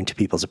trainer going to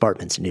people's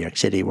apartments in New York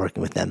City,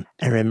 working with them.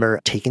 I remember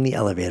taking the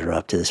elevator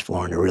up to this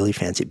floor in a really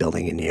fancy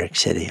building in New York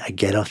City. I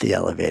get off the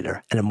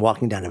elevator and I'm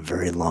walking down a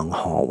very long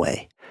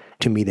hallway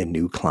to meet a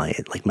new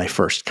client, like my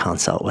first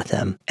consult with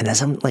them. And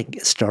as I'm like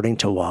starting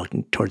to walk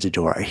towards the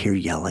door, I hear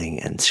yelling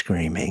and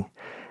screaming.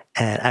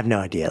 And I have no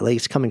idea. Like,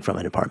 it's coming from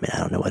an apartment. I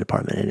don't know what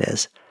apartment it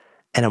is.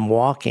 And I'm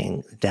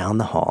walking down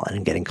the hall and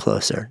I'm getting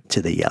closer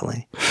to the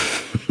yelling.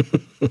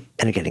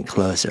 And I'm getting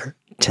closer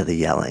to the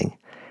yelling.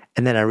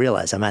 And then I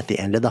realize I'm at the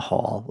end of the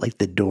hall, like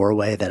the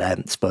doorway that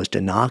I'm supposed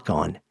to knock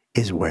on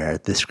is where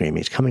the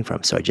screaming is coming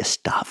from. So I just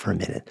stop for a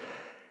minute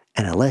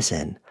and I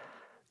listen.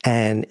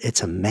 And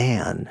it's a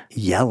man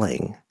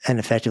yelling and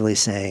effectively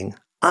saying,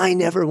 I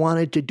never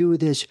wanted to do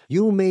this.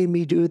 You made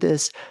me do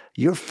this.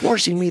 You're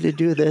forcing me to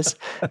do this.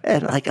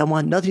 And like, I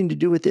want nothing to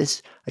do with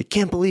this. I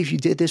can't believe you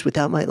did this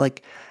without my,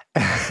 like,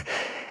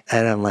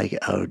 and I'm like,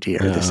 oh dear,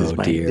 this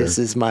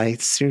is my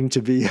soon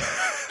to be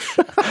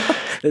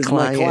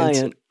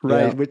client,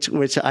 right? Yeah.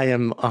 Which I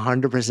am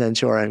 100%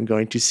 sure I'm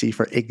going to see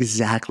for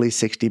exactly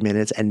 60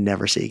 minutes and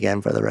never see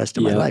again for the rest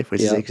of my life,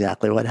 which is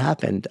exactly what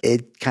happened.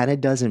 It kind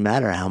of doesn't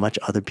matter how much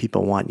other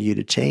people want you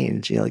to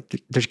change. You know,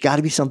 like, there's got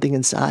to be something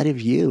inside of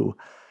you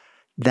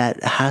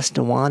that has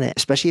to want it,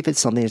 especially if it's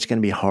something that's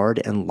going to be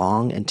hard and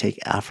long and take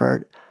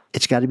effort.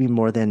 It's got to be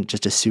more than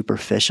just a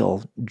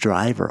superficial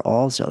driver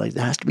also. Like,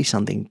 there has to be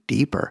something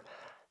deeper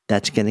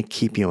that's going to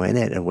keep you in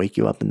it and wake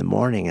you up in the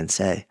morning and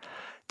say,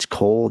 it's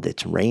cold,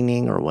 it's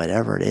raining, or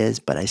whatever it is,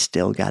 but I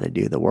still got to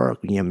do the work.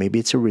 You know, maybe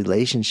it's a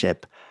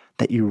relationship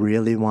that you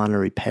really want to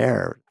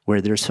repair,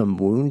 where there's some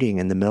wounding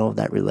in the middle of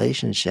that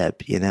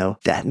relationship. You know,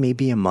 that may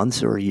be a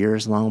months or a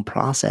years long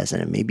process,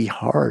 and it may be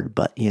hard,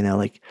 but, you know,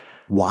 like,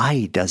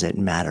 why does it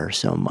matter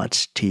so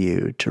much to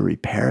you to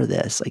repair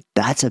this? Like,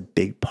 that's a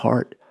big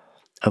part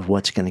of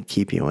what's going to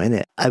keep you in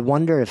it. I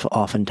wonder if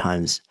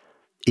oftentimes,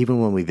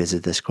 even when we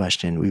visit this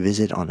question, we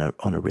visit on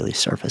a really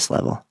surface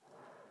level,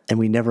 and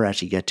we never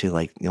actually get to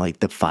like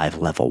the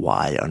 5-level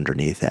why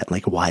underneath that.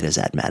 Like, why does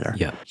that matter?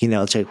 Yeah. You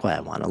know, it's like, well, I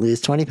want to lose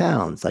 20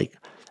 pounds. Like,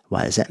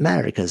 why does that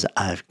matter? Because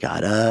I've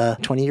got a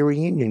 20-year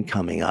reunion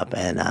coming up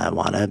and I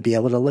want to be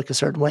able to look a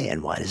certain way.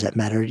 And why does that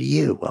matter to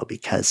you? Well,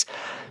 because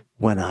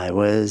when I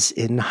was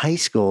in high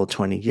school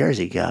 20 years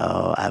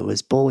ago, I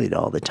was bullied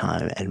all the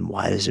time. And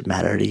why does it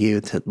matter to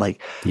you to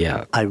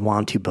I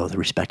want to both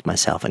respect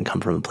myself and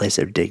come from a place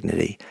of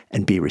dignity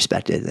and be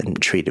respected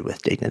and treated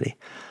with dignity.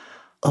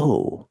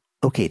 Oh,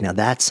 okay. Now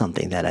that's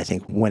something that I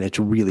think when it's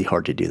really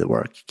hard to do the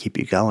work, keep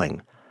you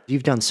going.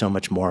 You've done so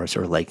much more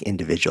sort of like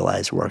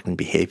individualized work and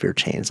behavior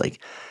change.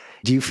 Like,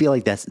 do you feel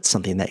like that's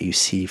something that you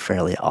see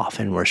fairly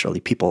often where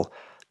surely people,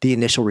 the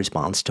initial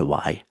response to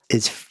why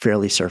is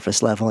fairly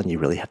surface level and you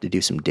really have to do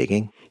some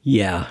digging?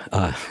 Yeah.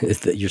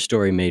 Your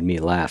story made me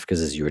laugh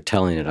because as you were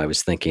telling it, I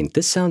was thinking,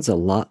 this sounds a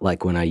lot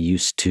like when I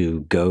used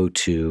to go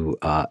to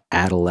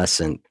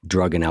adolescent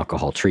drug and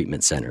alcohol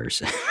treatment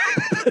centers.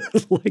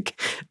 Like,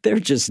 they're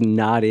just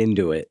not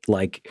into it.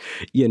 Like,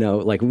 you know,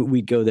 like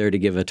we'd go there to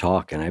give a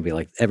talk and I'd be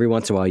like, every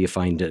once in a while you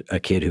find a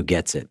kid who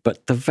gets it.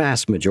 But the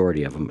vast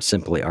majority of them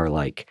simply are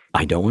like,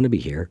 I don't want to be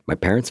here. My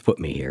parents put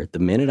me here. The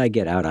minute I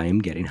get out, I am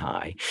getting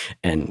high.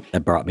 And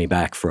that brought me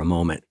back for a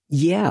moment.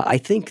 Yeah, I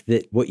think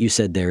that what you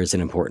said there is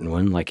an important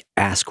one, like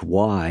ask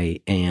why.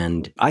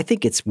 And I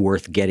think it's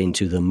worth getting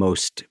to the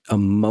most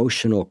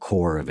emotional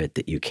core of it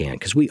that you can,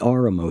 because we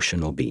are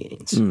emotional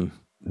beings.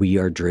 We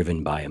are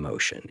driven by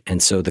emotion.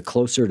 And so the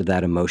closer to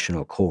that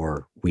emotional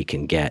core we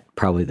can get,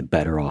 probably the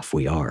better off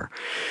we are.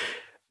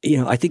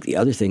 I think the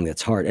other thing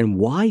that's hard and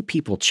why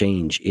people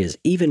change is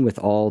even with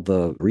all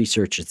the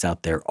research that's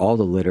out there, all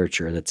the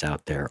literature that's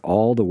out there,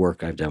 all the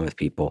work I've done with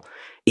people,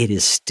 it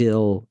is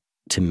still,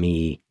 to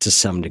me, to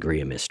some degree,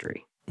 a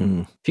mystery.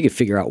 If you could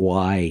figure out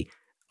why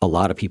a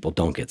lot of people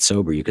don't get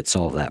sober, you could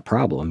solve that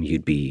problem,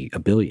 you'd be a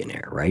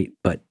billionaire, right?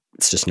 But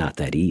it's just not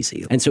that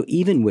easy. And so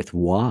even with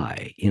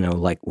why,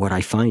 like what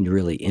I find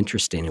really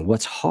interesting and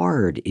what's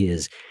hard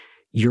is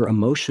your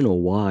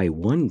emotional why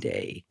one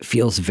day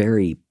feels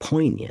very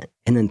poignant.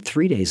 And then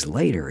 3 days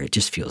later, it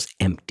just feels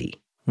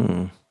empty.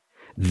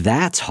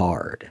 That's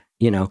hard.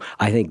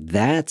 I think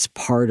that's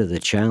part of the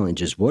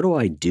challenge is what do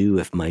I do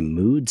if my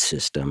mood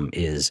system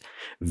is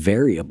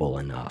variable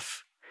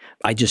enough?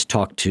 I just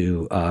talked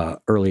to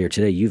earlier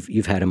today,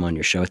 you've had him on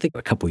your show, I think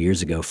a couple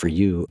years ago for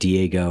you,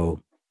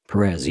 Diego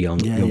Perez, Young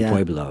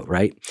Pueblo,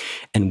 right?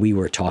 And we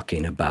were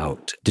talking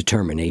about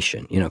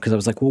determination, because I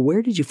was like, well,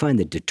 where did you find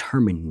the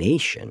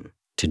determination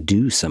to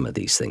do some of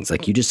these things?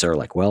 Like you just are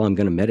like, well, I'm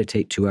going to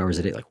meditate 2 hours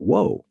a day. Like,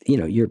 whoa,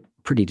 you're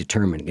a pretty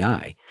determined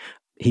guy.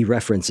 He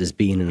references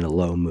being in a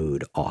low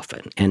mood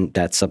often. And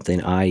that's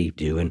something I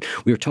do. And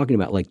we were talking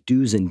about like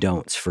do's and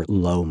don'ts for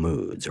low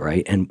moods,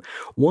 right? And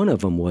one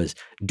of them was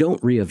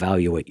don't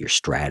reevaluate your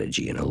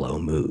strategy in a low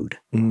mood.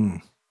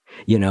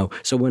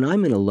 So when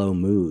I'm in a low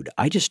mood,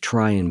 I just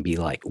try and be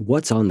like,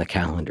 what's on the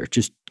calendar?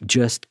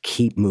 Just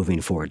keep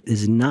moving forward.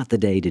 This is not the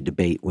day to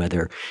debate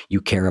whether you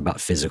care about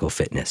physical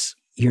fitness.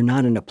 You're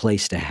not in a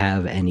place to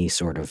have any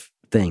sort of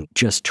thing.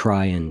 Just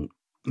try and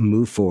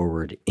move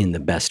forward in the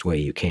best way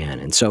you can.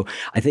 And so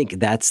I think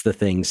that's the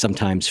thing.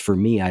 Sometimes for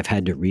me, I've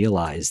had to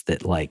realize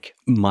that like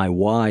my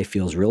why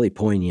feels really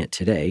poignant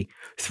today.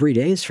 3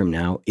 days from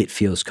now, it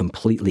feels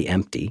completely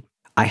empty.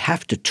 I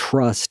have to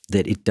trust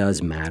that it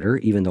does matter,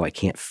 even though I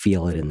can't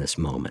feel it in this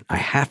moment. I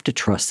have to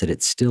trust that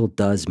it still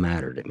does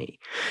matter to me,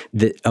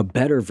 that a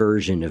better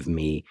version of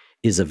me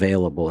is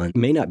available and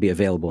may not be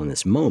available in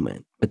this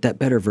moment, but that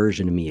better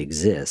version of me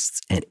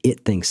exists and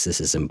it thinks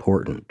this is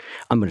important.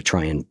 I'm going to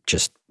try and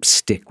just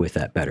stick with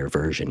that better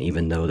version,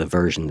 even though the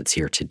version that's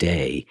here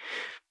today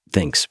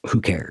thinks, who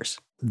cares?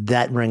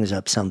 That brings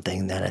up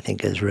something that I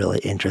think is really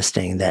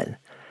interesting that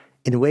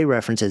in a way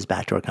references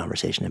back to our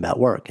conversation about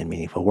work and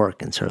meaningful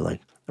work and sort of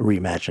like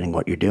reimagining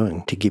what you're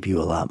doing to give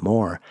you a lot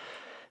more,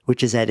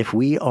 which is that if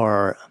we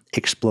are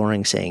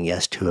exploring saying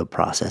yes to a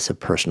process of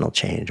personal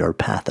change or a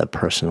path of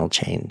personal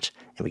change,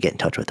 and we get in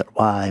touch with our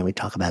why, and we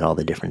talk about all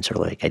the different sort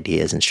of like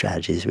ideas and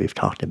strategies we've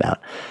talked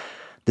about,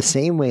 the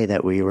same way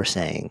that we were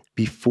saying,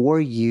 before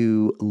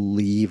you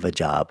leave a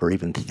job or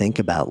even think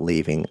about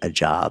leaving a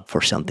job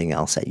for something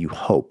else that you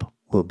hope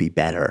will be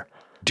better,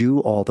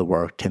 do all the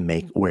work to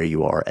make where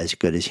you are as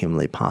good as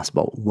humanly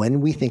possible.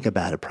 When we think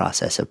about a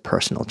process of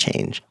personal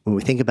change, when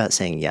we think about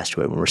saying yes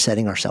to it, when we're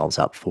setting ourselves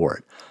up for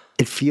it,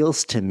 it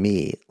feels to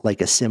me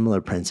like a similar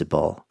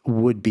principle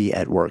would be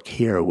at work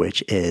here,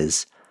 which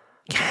is,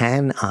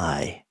 can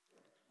I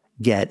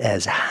get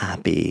as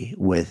happy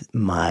with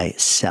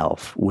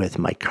myself, with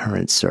my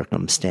current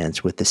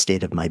circumstance, with the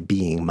state of my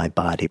being, my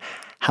body?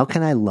 How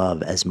can I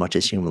love as much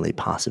as humanly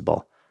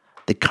possible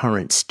the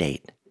current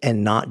state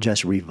and not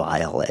just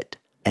revile it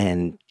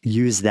and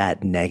use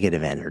that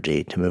negative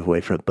energy to move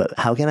away from it? But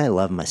how can I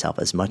love myself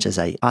as much as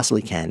I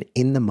possibly can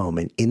in the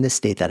moment, in the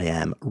state that I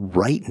am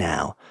right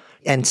now,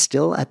 and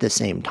still at the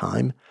same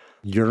time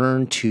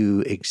yearn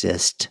to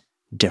exist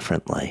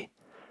differently?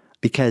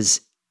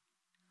 Because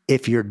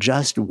if you're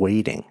just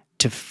waiting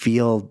to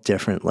feel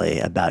differently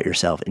about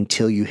yourself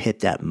until you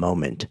hit that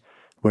moment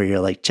where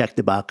you're like, check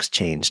the box,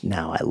 changed,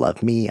 now I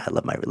love me, I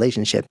love my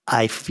relationship,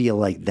 I feel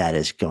like that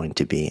is going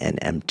to be an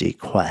empty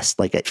quest.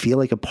 Like I feel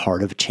like a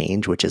part of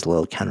change, which is a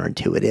little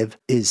counterintuitive,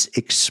 is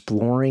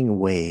exploring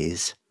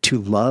ways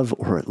to love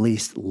or at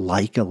least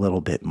like a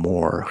little bit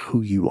more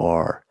who you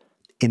are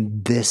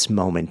in this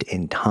moment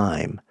in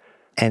time,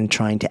 and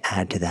trying to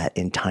add to that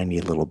in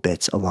tiny little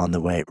bits along the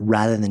way,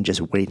 rather than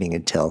just waiting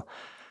until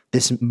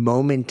this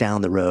moment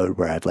down the road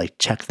where I've like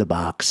checked the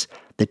box,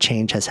 the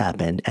change has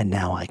happened, and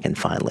now I can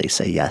finally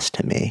say yes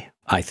to me.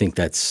 I think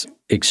that's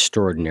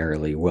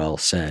extraordinarily well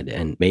said,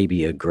 and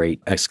maybe a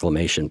great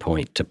exclamation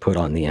point to put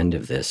on the end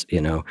of this,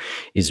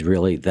 is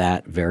really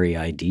that very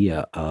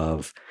idea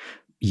of,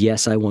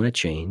 yes, I want to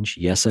change.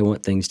 Yes, I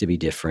want things to be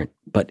different.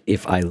 But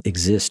if I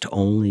exist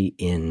only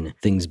in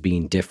things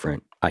being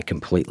different, I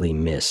completely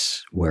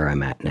miss where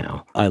I'm at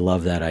now. I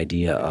love that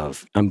idea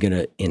of I'm going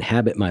to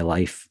inhabit my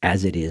life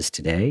as it is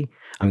today.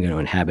 I'm going to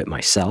inhabit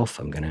myself.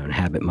 I'm going to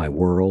inhabit my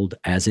world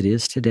as it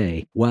is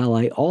today, while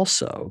I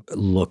also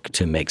look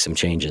to make some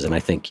changes. And I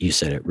think you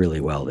said it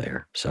really well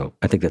there. So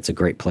I think that's a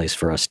great place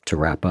for us to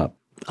wrap up.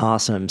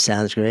 Awesome.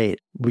 Sounds great.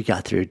 We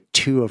got through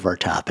 2 of our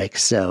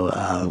topics. So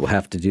we'll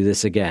have to do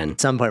this again. At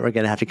some point, we're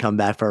going to have to come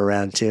back for a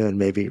round 2 and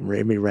maybe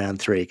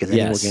round 3, because I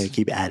think we're going to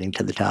keep adding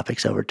to the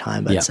topics over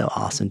time. But it's so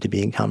awesome to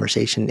be in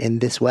conversation in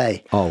this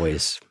way.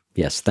 Always.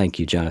 Yes. Thank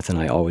you, Jonathan.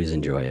 I always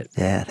enjoy it.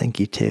 Yeah. Thank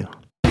you too.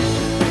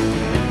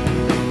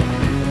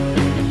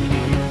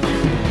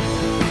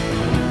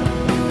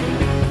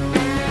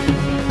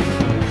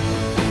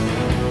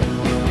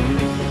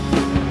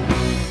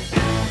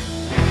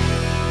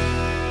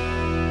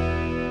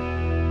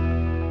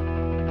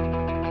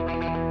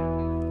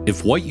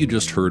 If what you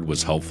just heard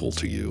was helpful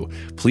to you,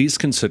 please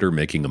consider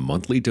making a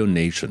monthly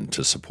donation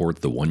to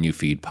support the One You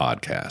Feed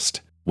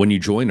podcast. When you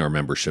join our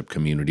membership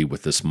community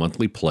with this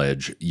monthly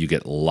pledge, you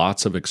get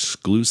lots of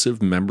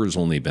exclusive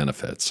members-only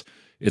benefits.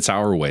 It's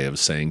our way of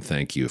saying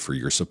thank you for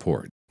your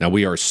support. Now,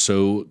 we are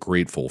so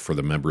grateful for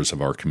the members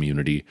of our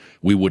community.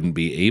 We wouldn't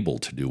be able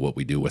to do what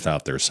we do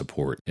without their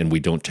support, and we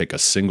don't take a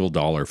single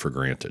dollar for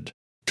granted.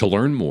 To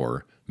learn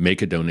more,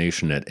 make a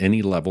donation at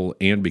any level,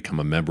 and become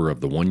a member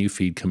of the One You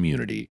Feed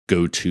community,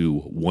 go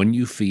to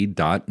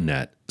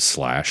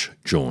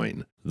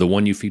oneyoufeed.net/join. The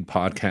One You Feed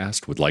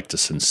podcast would like to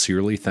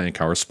sincerely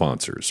thank our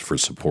sponsors for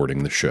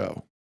supporting the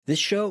show. This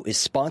show is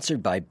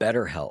sponsored by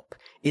BetterHelp.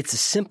 It's a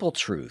simple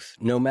truth.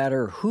 No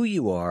matter who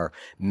you are,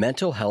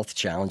 mental health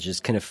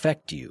challenges can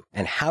affect you,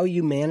 and how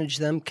you manage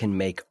them can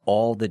make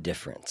all the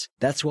difference.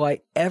 That's why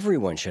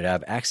everyone should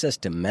have access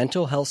to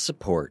mental health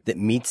support that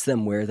meets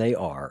them where they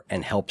are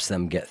and helps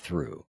them get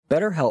through.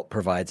 BetterHelp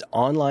provides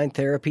online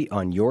therapy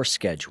on your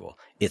schedule.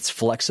 It's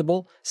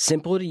flexible,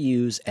 simple to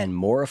use, and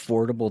more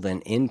affordable than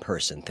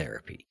in-person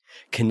therapy.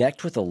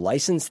 Connect with a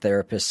licensed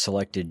therapist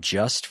selected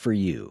just for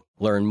you.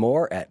 Learn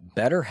more at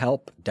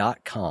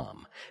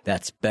BetterHelp.com.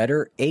 That's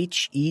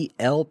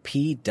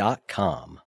BetterHelp.com.